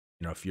accordingly.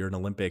 If you're an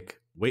Olympic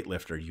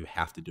weightlifter, you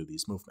have to do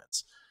these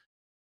movements.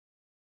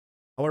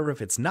 However, if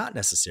it's not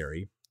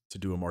necessary to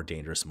do a more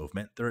dangerous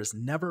movement, there is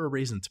never a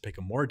reason to pick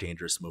a more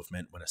dangerous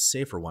movement when a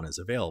safer one is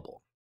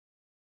available.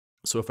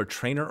 So if a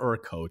trainer or a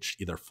coach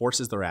either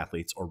forces their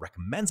athletes or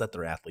recommends that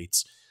their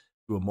athletes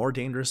do a more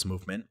dangerous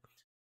movement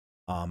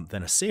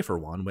than a safer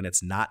one when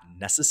it's not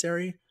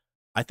necessary,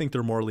 I think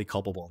they're morally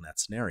culpable in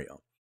that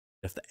scenario.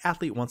 If the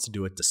athlete wants to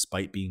do it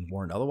despite being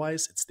warned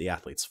otherwise, it's the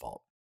athlete's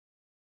fault.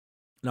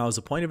 Now, as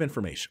a point of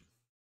information,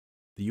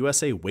 the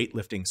USA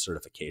weightlifting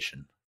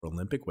certification for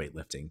Olympic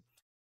weightlifting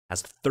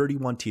has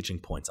 31 teaching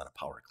points on a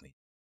power clean.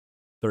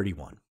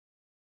 31.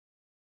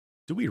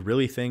 Do we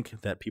really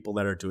think that people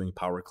that are doing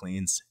power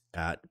cleans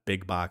at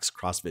big box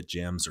CrossFit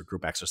gyms or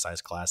group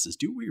exercise classes,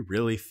 do we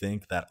really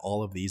think that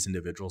all of these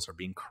individuals are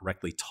being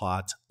correctly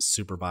taught,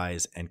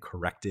 supervised, and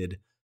corrected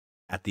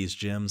at these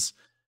gyms?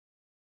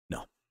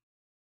 No.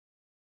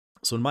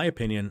 So in my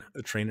opinion,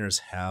 trainers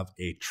have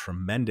a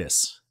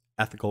tremendous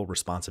ethical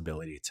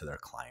responsibility to their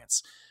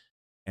clients.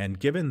 And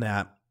given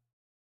that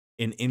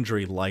an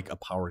injury like a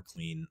power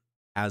clean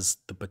has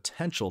the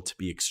potential to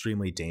be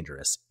extremely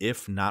dangerous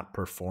if not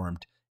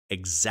performed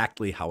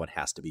exactly how it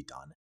has to be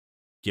done,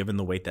 given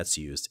the weight that's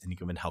used and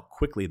given how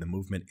quickly the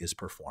movement is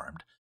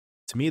performed,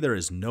 to me, there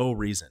is no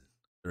reason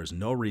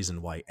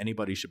why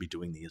anybody should be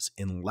doing these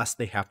unless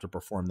they have to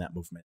perform that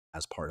movement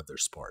as part of their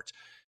sport.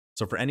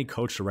 So for any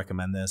coach to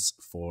recommend this,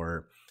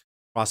 for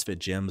CrossFit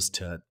gyms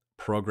to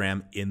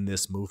program in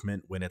this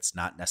movement when it's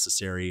not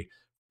necessary,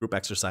 group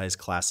exercise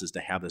classes to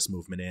have this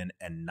movement in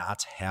and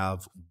not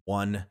have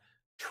one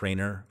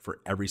trainer for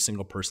every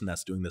single person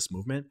that's doing this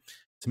movement,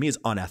 to me is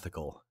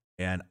unethical,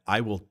 and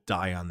I will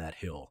die on that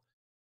hill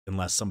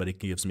unless somebody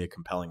gives me a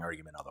compelling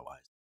argument otherwise.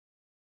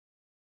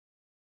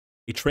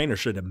 A trainer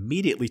should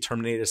immediately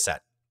terminate a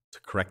set to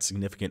correct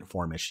significant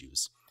form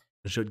issues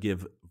and should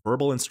give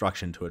verbal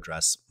instruction to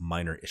address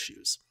minor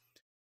issues.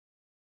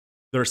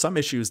 There are some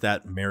issues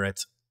that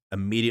merit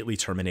immediately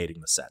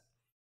terminating the set.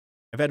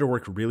 I've had to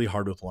work really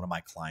hard with one of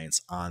my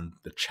clients on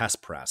the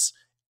chest press.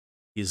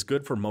 He's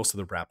good for most of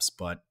the reps,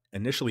 but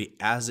initially,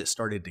 as it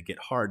started to get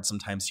hard,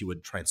 sometimes he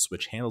would try and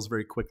switch handles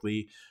very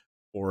quickly,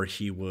 or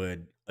he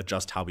would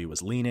adjust how he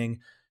was leaning.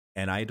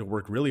 And I had to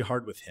work really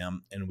hard with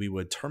him, and we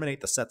would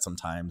terminate the set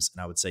sometimes.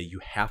 And I would say, you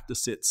have to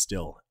sit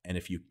still. And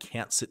if you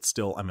can't sit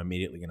still, I'm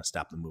immediately going to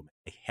stop the movement.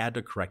 I had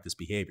to correct this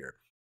behavior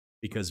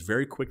because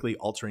very quickly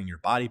altering your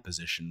body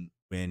position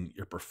when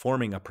you're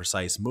performing a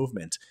precise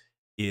movement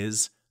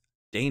is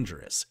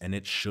dangerous, and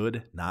it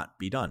should not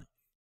be done.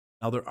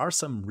 Now, there are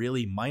some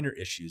really minor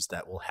issues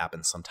that will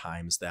happen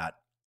sometimes that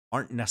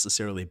aren't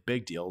necessarily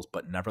big deals,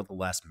 but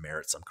nevertheless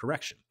merit some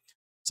correction.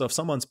 So if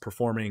someone's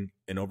performing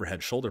an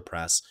overhead shoulder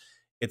press,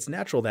 it's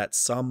natural that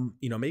some,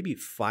 maybe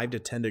 5 to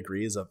 10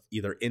 degrees of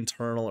either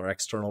internal or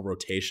external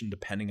rotation,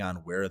 depending on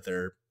where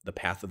the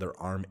path of their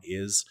arm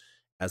is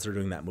as they're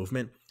doing that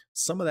movement,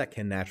 some of that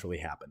can naturally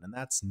happen. And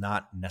that's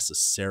not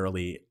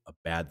necessarily a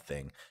bad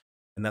thing.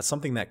 And that's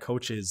something that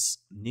coaches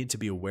need to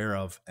be aware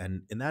of.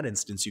 And in that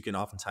instance, you can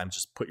oftentimes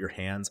just put your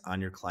hands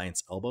on your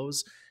client's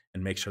elbows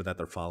and make sure that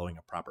they're following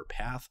a proper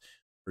path,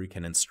 or you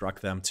can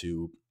instruct them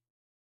to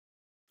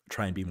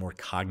try and be more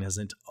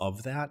cognizant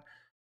of that.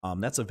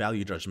 That's a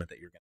value judgment that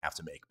you're going to have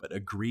to make. But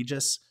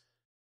egregious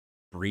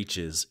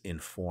breaches in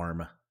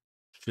form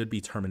should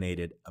be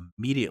terminated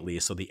immediately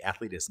so the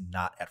athlete is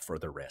not at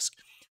further risk.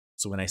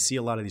 So when I see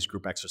a lot of these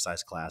group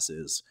exercise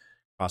classes,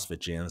 CrossFit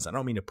gyms, I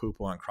don't mean to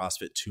poo-poo on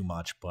CrossFit too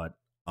much, but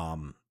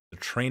the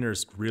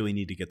trainers really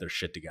need to get their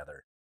shit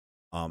together.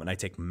 And I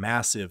take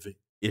massive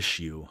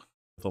issue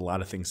with a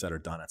lot of things that are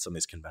done at some of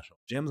these conventional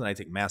gyms, and I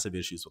take massive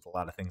issues with a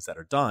lot of things that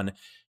are done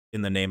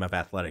in the name of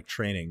athletic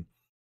training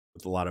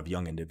with a lot of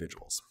young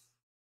individuals.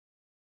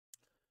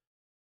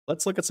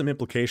 Let's look at some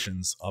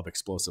implications of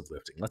explosive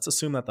lifting. Let's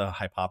assume that the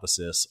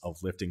hypothesis of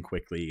lifting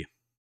quickly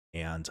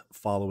and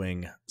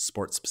following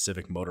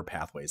sport-specific motor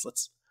pathways,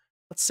 let's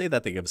say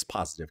that they give us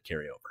positive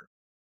carryover.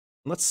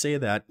 Let's say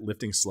that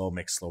lifting slow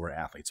makes slower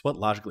athletes. What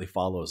logically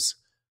follows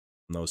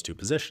from those two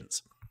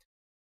positions?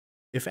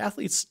 If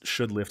athletes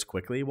should lift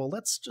quickly, well,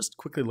 let's just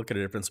quickly look at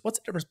a difference. What's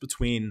the difference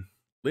between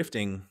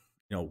lifting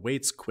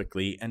weights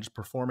quickly and just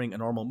performing a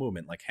normal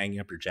movement, like hanging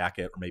up your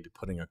jacket or maybe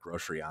putting a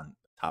grocery on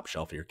the top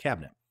shelf of your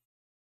cabinet?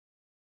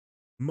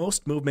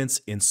 Most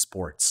movements in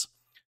sports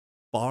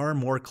far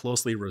more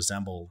closely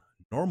resemble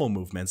normal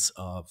movements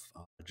of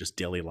just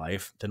daily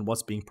life than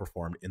what's being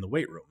performed in the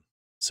weight room.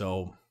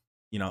 So,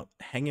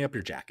 hanging up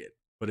your jacket,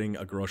 putting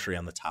a grocery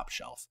on the top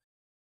shelf,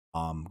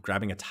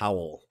 grabbing a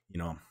towel,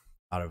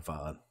 out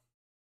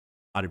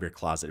of your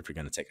closet if you're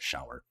going to take a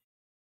shower.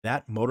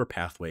 That motor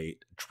pathway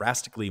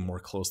drastically more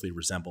closely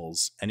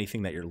resembles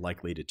anything that you're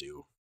likely to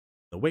do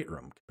in the weight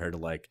room compared to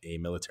like a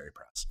military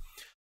press.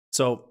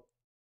 So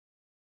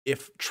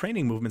if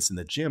training movements in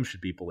the gym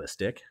should be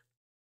ballistic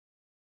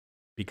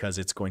because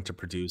it's going to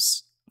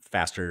produce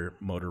faster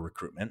motor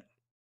recruitment,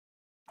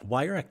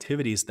 why are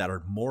activities that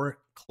are more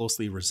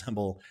closely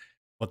resemble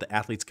what the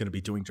athlete's going to be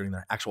doing during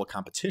their actual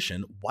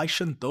competition, why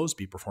shouldn't those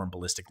be performed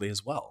ballistically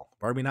as well?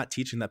 Why are we not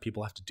teaching that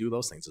people have to do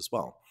those things as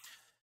well?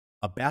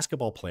 A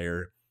basketball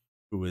player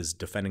who is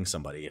defending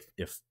somebody,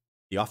 if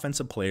the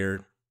offensive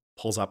player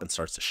pulls up and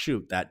starts to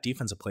shoot, that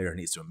defensive player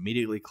needs to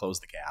immediately close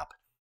the gap,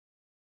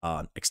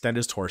 extend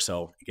his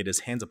torso, get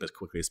his hands up as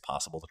quickly as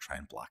possible to try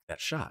and block that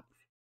shot.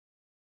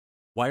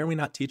 Why are we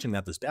not teaching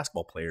that those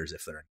basketball players,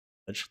 if they're in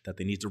college, that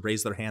they need to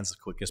raise their hands as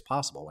quick as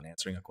possible when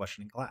answering a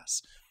question in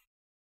class?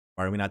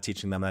 Why are we not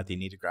teaching them that they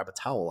need to grab a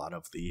towel out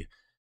of the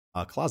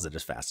closet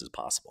as fast as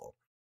possible?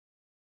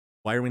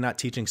 Why are we not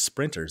teaching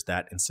sprinters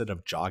that instead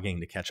of jogging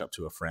to catch up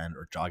to a friend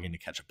or jogging to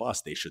catch a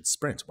bus, they should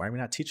sprint? Why are we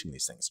not teaching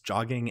these things?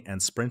 Jogging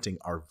and sprinting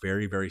are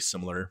very, very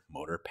similar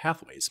motor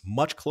pathways,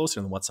 much closer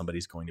than what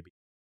somebody's going to be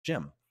in the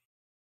gym.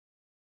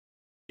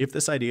 If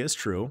this idea is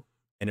true,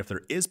 and if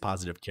there is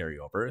positive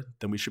carryover,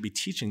 then we should be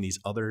teaching these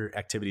other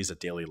activities of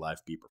daily life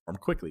be performed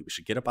quickly. We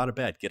should get up out of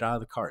bed, get out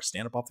of the car,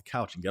 stand up off the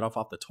couch, and get off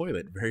the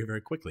toilet very,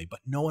 very quickly. But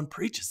no one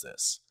preaches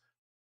this.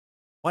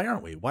 Why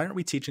aren't we? Why aren't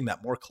we teaching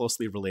that more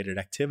closely related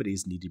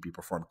activities need to be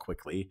performed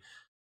quickly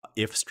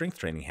if strength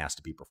training has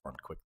to be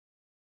performed quickly?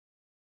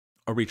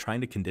 Are we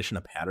trying to condition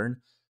a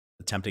pattern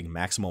attempting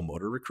maximal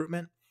motor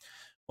recruitment?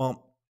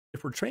 Well,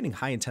 if we're training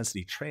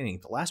high-intensity training,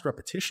 the last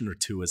repetition or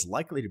two is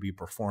likely to be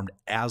performed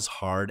as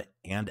hard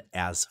and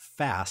as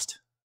fast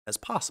as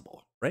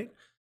possible, right?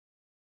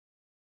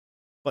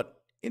 But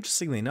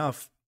interestingly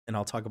enough, and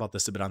I'll talk about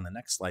this a bit on the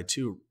next slide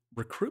too,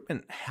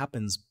 recruitment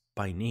happens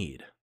by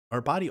need. Our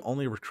body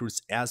only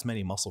recruits as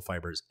many muscle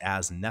fibers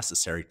as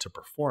necessary to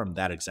perform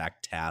that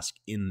exact task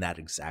in that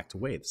exact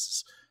way. This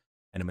is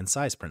Enneman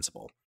size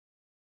principle.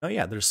 Now,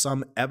 yeah, there's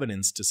some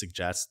evidence to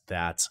suggest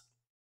that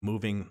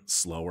moving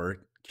slower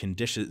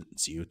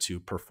conditions you to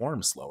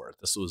perform slower.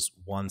 This was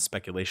one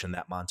speculation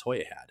that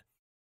Montoya had.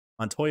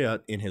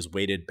 Montoya, in his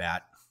weighted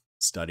bat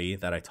study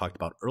that I talked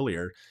about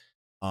earlier,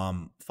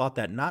 thought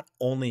that not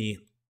only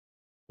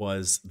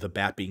was the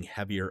bat being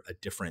heavier a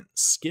different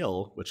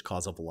skill, which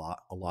caused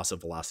a loss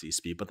of velocity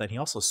speed, but then he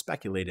also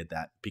speculated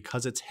that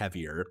because it's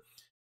heavier,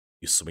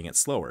 you swing it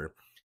slower.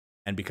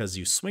 And because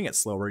you swing it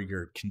slower,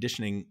 you're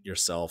conditioning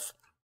yourself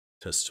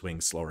to swing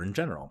slower in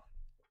general.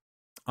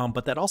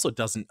 But that also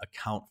doesn't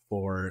account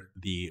for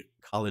the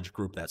college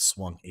group that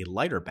swung a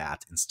lighter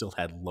bat and still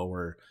had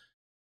lower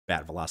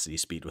bat velocity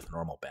speed with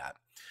normal bat.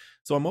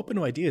 So I'm open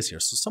to ideas here.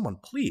 So someone,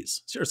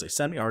 please, seriously,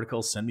 send me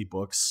articles, send me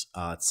books,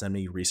 send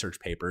me research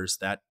papers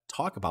that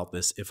talk about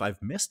this if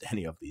I've missed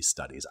any of these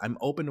studies. I'm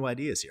open to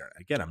ideas here.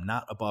 Again, I'm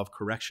not above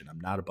correction. I'm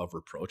not above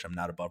reproach. I'm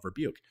not above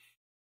rebuke.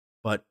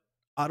 But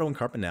Otto and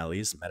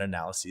Carpinelli's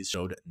meta-analyses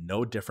showed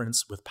no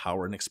difference with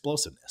power and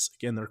explosiveness.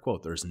 Again, their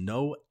quote, "There's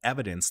no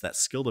evidence that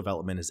skill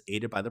development is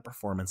aided by the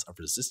performance of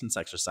resistance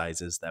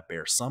exercises that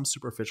bear some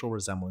superficial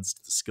resemblance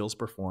to the skills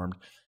performed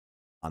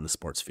on the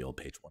sports field,"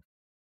 page 1.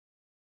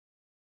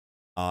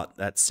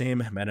 That same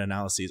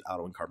meta-analyses,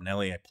 Otto and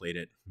Carbonelli, I played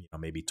it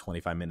maybe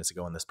 25 minutes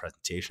ago in this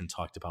presentation,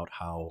 talked about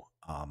how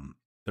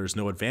there's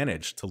no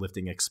advantage to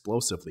lifting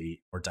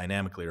explosively or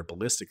dynamically or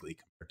ballistically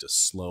compared to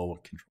slow,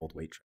 controlled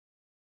weight training.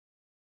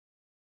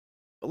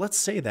 But let's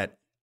say that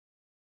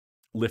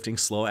lifting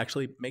slow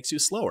actually makes you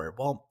slower.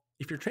 Well,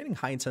 if you're training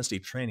high-intensity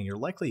training, you're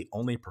likely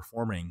only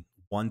performing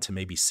 1 to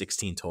maybe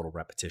 16 total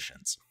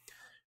repetitions.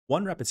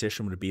 One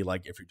repetition would be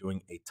like if you're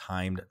doing a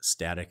timed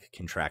static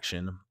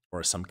contraction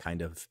or some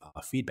kind of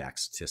feedback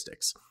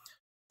statistics.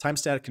 Time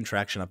static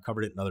contraction, I've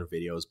covered it in other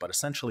videos, but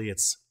essentially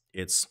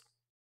it's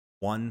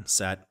one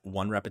set,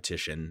 one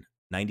repetition,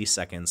 90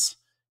 seconds.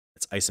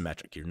 It's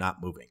isometric. You're not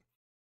moving.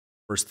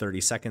 First 30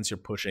 seconds, you're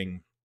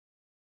pushing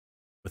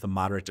with a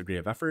moderate degree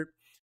of effort.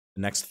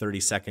 The next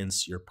 30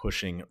 seconds, you're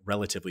pushing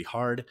relatively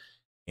hard.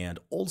 And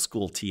old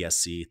school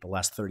TSC, the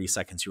last 30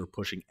 seconds, you were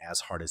pushing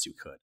as hard as you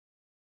could.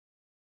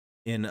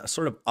 In a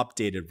sort of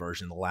updated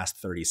version, the last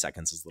 30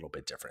 seconds is a little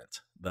bit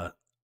different. The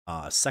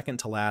second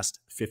to last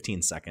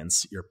 15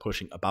 seconds, you're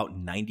pushing about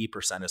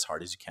 90% as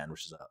hard as you can,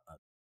 which is a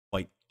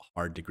quite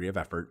hard degree of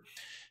effort.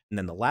 And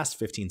then the last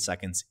 15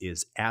 seconds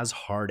is as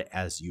hard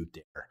as you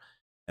dare.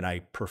 And I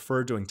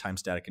prefer doing time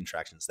static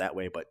contractions that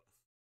way, but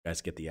you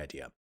guys get the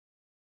idea.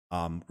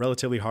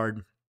 Relatively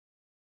hard,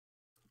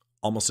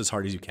 almost as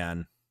hard as you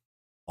can,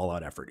 all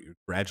out effort. You're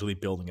gradually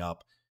building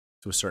up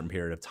to a certain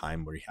period of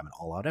time where you have an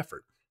all out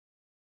effort.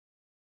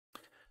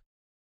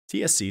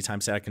 TSC,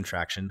 time static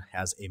contraction,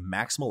 has a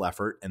maximal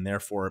effort and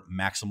therefore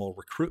maximal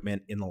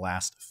recruitment in the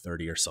last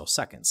 30 or so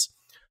seconds.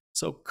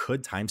 So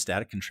could time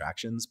static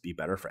contractions be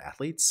better for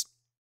athletes?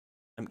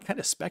 I'm kind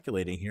of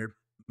speculating here,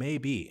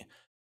 maybe.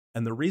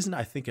 And the reason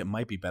I think it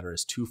might be better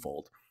is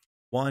twofold.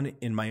 One,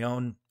 in my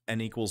own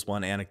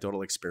N=1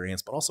 anecdotal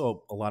experience, but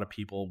also a lot of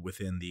people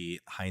within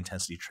the high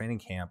intensity training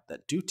camp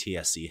that do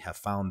TSC have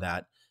found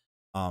that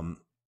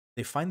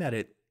they find that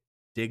it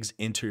digs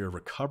into your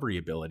recovery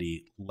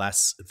ability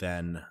less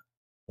than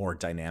more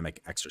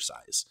dynamic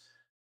exercise.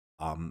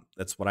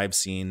 That's what I've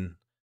seen,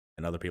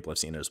 and other people have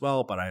seen it as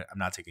well, but I'm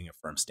not taking a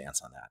firm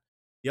stance on that.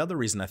 The other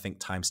reason I think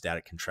time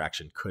static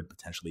contraction could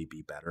potentially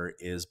be better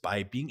is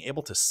by being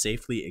able to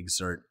safely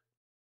exert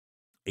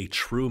a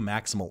true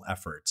maximal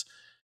effort.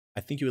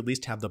 I think you at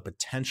least have the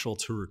potential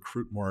to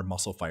recruit more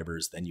muscle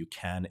fibers than you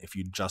can if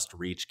you just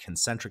reach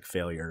concentric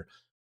failure,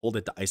 hold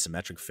it to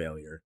isometric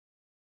failure,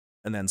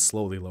 and then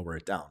slowly lower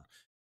it down.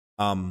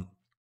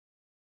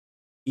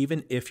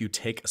 Even if you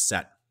take a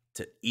set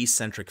to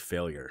eccentric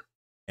failure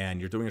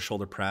and you're doing a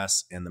shoulder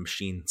press and the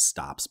machine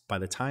stops, by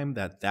the time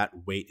that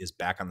that weight is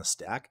back on the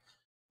stack,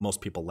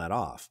 most people let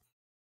off.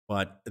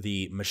 But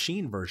the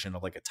machine version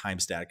of like a time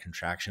static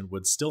contraction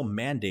would still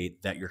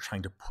mandate that you're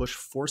trying to push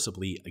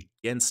forcibly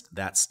against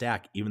that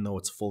stack, even though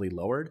it's fully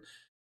lowered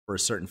for a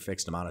certain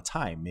fixed amount of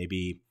time,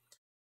 maybe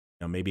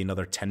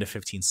another 10 to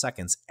 15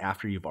 seconds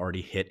after you've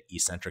already hit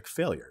eccentric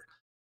failure.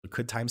 But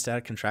could time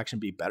static contraction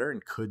be better?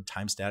 And could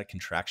time static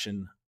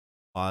contraction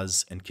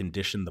cause and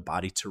condition the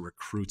body to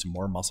recruit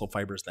more muscle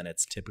fibers than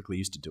it's typically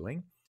used to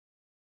doing?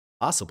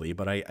 Possibly,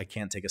 but I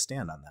can't take a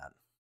stand on that.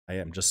 I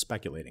am just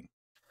speculating.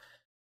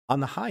 On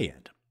the high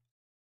end,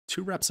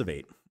 2 reps of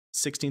 8,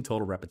 16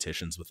 total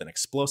repetitions with an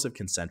explosive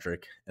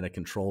concentric and a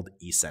controlled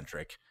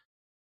eccentric.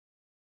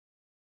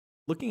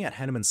 Looking at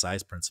Henneman's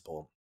size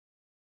principle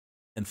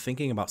and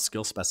thinking about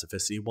skill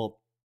specificity,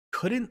 well,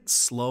 couldn't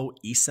slow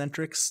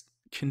eccentrics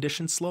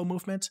condition slow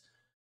movement?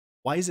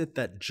 Why is it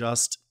that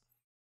just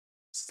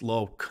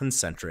slow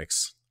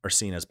concentrics are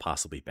seen as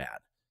possibly bad?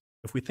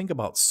 If we think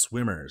about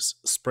swimmers,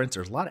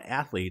 sprinters, a lot of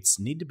athletes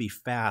need to be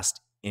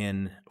fast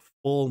in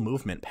full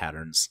movement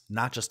patterns,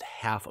 not just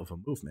half of a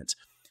movement.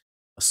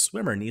 A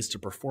swimmer needs to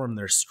perform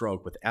their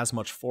stroke with as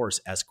much force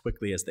as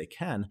quickly as they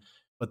can,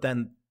 but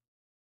then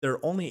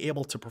they're only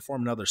able to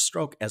perform another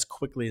stroke as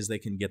quickly as they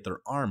can get their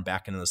arm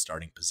back into the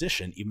starting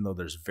position, even though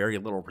there's very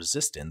little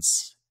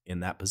resistance in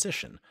that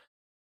position.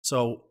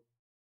 So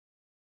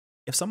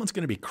If someone's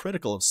going to be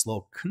critical of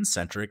slow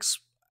concentrics,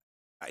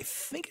 I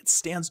think it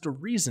stands to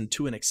reason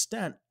to an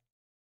extent.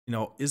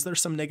 Is there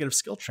some negative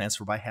skill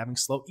transfer by having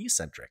slow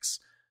eccentrics?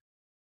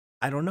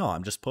 I don't know.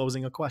 I'm just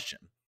posing a question.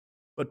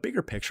 But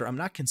bigger picture, I'm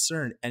not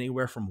concerned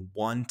anywhere from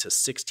 1 to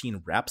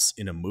 16 reps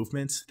in a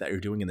movement that you're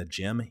doing in the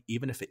gym,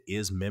 even if it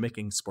is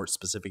mimicking sport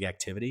specific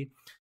activity.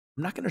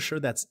 I'm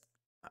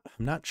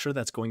not sure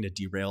that's going to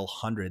derail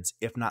hundreds,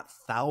 if not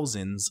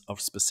thousands, of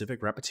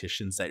specific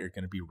repetitions that you're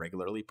going to be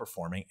regularly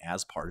performing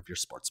as part of your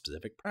sport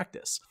specific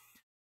practice.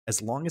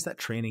 As long as that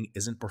training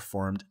isn't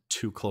performed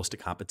too close to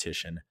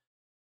competition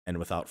and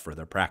without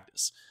further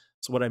practice.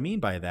 So, what I mean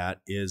by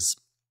that is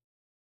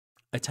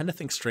I tend to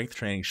think strength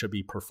training should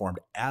be performed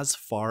as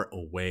far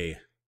away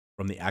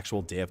from the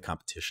actual day of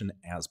competition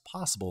as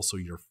possible so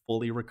you're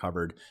fully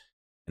recovered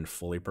and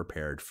fully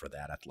prepared for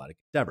that athletic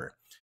endeavor.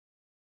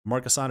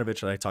 Mark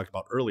Asanovich, that I talked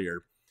about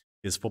earlier,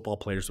 his football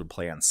players would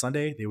play on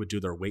Sunday. They would do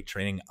their weight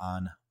training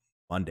on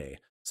Monday.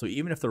 So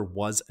even if there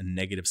was a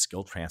negative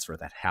skill transfer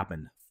that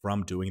happened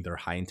from doing their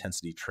high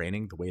intensity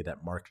training, the way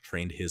that Mark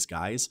trained his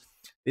guys,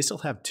 they still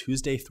have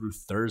Tuesday through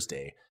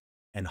Thursday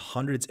and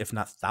hundreds, if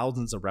not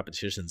thousands, of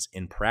repetitions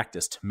in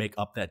practice to make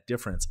up that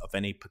difference of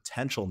any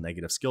potential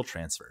negative skill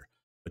transfer,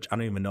 which I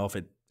don't even know if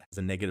it has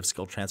a negative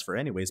skill transfer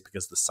anyways,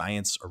 because the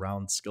science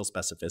around skill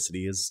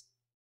specificity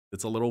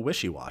it's a little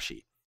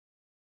wishy-washy.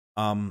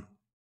 I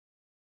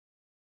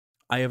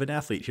have an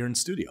athlete here in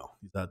studio.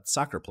 He's a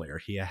soccer player.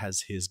 He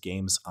has his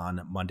games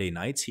on Monday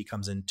nights. He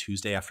comes in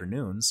Tuesday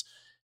afternoons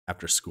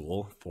after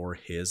school for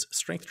his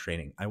strength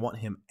training. I want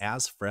him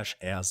as fresh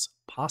as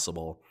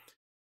possible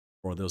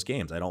for those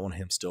games. I don't want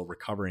him still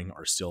recovering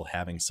or still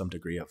having some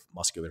degree of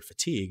muscular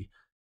fatigue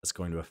that's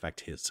going to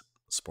affect his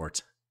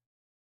sport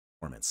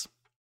performance.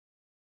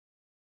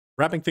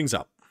 Wrapping things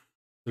up,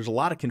 there's a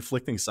lot of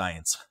conflicting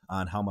science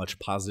on how much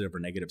positive or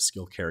negative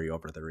skill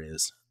carryover there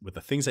is with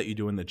the things that you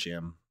do in the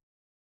gym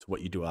to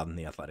what you do out in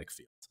the athletic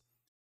field.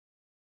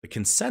 The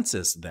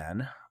consensus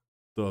then,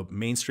 the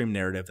mainstream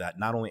narrative that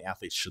not only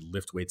athletes should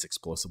lift weights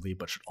explosively,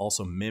 but should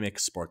also mimic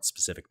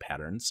sport-specific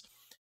patterns,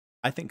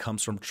 I think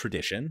comes from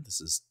tradition.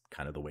 This is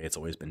kind of the way it's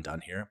always been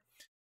done here.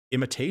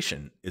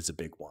 Imitation is a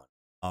big one.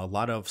 A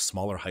lot of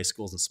smaller high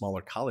schools and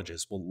smaller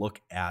colleges will look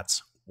at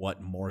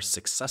what more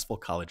successful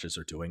colleges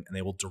are doing, and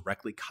they will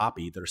directly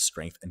copy their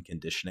strength and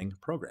conditioning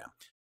program.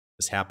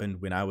 This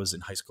happened when I was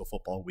in high school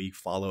football. We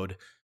followed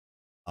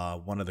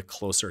one of the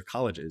closer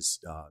colleges,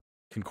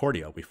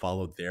 Concordia. We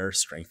followed their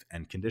strength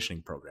and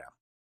conditioning program.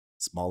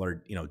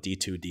 Smaller,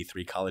 D2,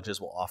 D3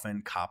 colleges will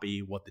often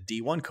copy what the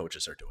D1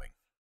 coaches are doing.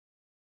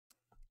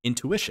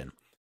 Intuition.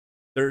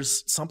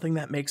 There's something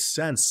that makes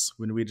sense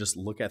when we just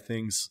look at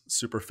things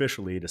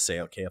superficially to say,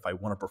 okay, if I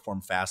want to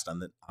perform fast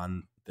on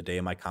the day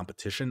of my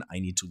competition, I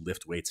need to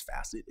lift weights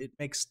fast. It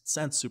makes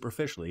sense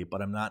superficially,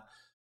 but I'm not,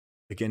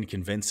 again,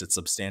 convinced it's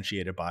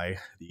substantiated by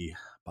the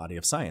body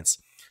of science.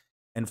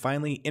 And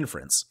finally,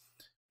 inference.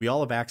 We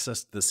all have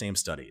access to the same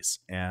studies,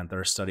 and there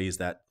are studies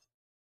that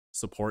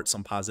support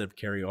some positive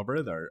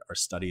carryover. There are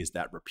studies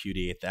that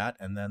repudiate that.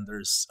 And then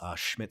there's a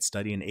Schmidt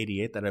study in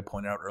 '88 that I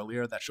pointed out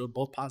earlier that showed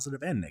both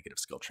positive and negative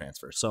skill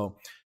transfer. So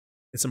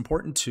it's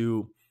important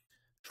to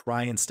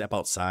try and step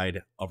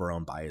outside of our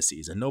own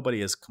biases, and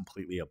nobody is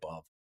completely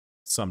above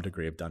some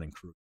degree of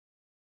Dunning-Kruger.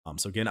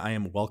 So again, I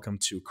am welcome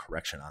to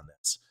correction on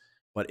this.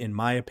 But in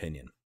my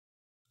opinion,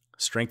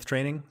 strength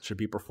training should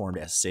be performed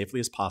as safely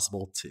as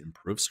possible to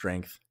improve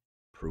strength,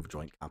 improve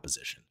joint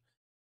composition.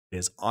 It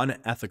is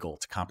unethical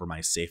to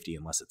compromise safety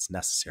unless it's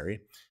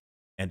necessary,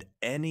 and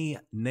any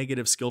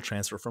negative skill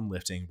transfer from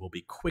lifting will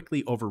be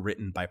quickly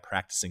overwritten by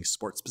practicing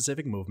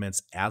sport-specific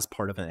movements as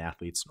part of an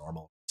athlete's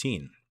normal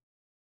routine.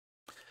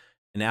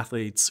 An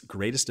athlete's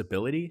greatest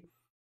ability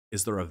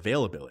is their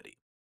availability,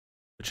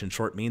 which in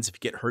short means if you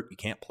get hurt, you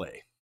can't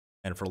play.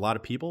 And for a lot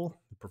of people,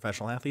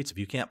 professional athletes, if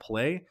you can't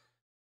play,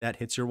 that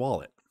hits your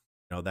wallet.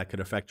 That could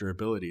affect your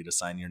ability to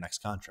sign your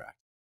next contract.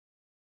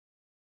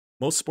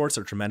 Most sports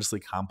are tremendously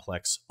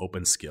complex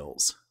open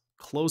skills.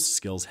 Closed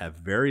skills have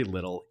very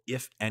little,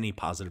 if any,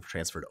 positive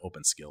transfer to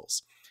open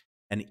skills.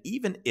 And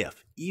even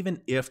if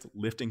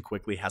lifting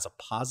quickly has a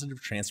positive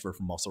transfer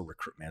from muscle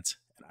recruitment,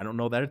 and I don't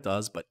know that it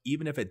does, but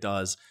even if it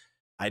does,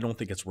 I don't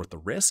think it's worth the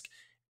risk.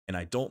 And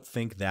I don't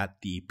think that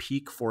the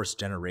peak force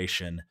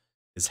generation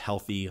is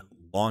healthy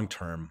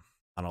long-term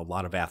on a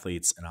lot of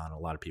athletes and on a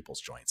lot of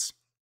people's joints.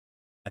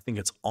 I think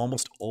it's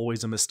almost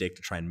always a mistake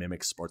to try and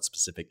mimic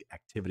sport-specific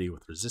activity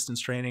with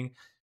resistance training,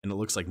 and it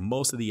looks like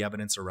most of the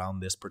evidence around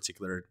this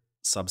particular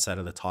subset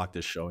of the talk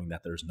is showing that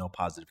there's no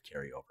positive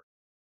carryover.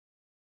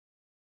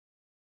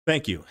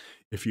 Thank you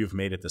if you've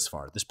made it this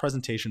far. This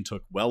presentation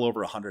took well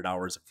over 100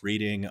 hours of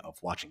reading, of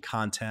watching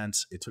content.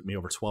 It took me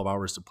over 12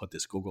 hours to put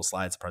this Google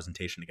Slides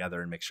presentation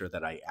together and make sure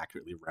that I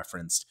accurately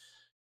referenced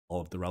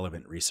all of the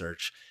relevant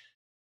research.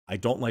 I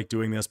don't like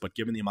doing this, but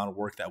given the amount of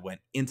work that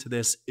went into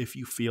this, if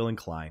you feel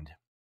inclined,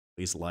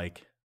 please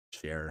like,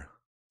 share,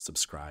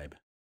 subscribe,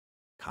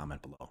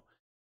 comment below.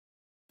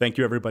 Thank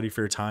you, everybody,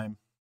 for your time.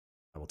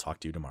 I will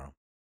talk to you tomorrow.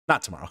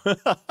 Not tomorrow.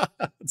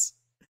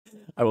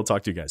 I will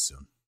talk to you guys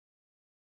soon.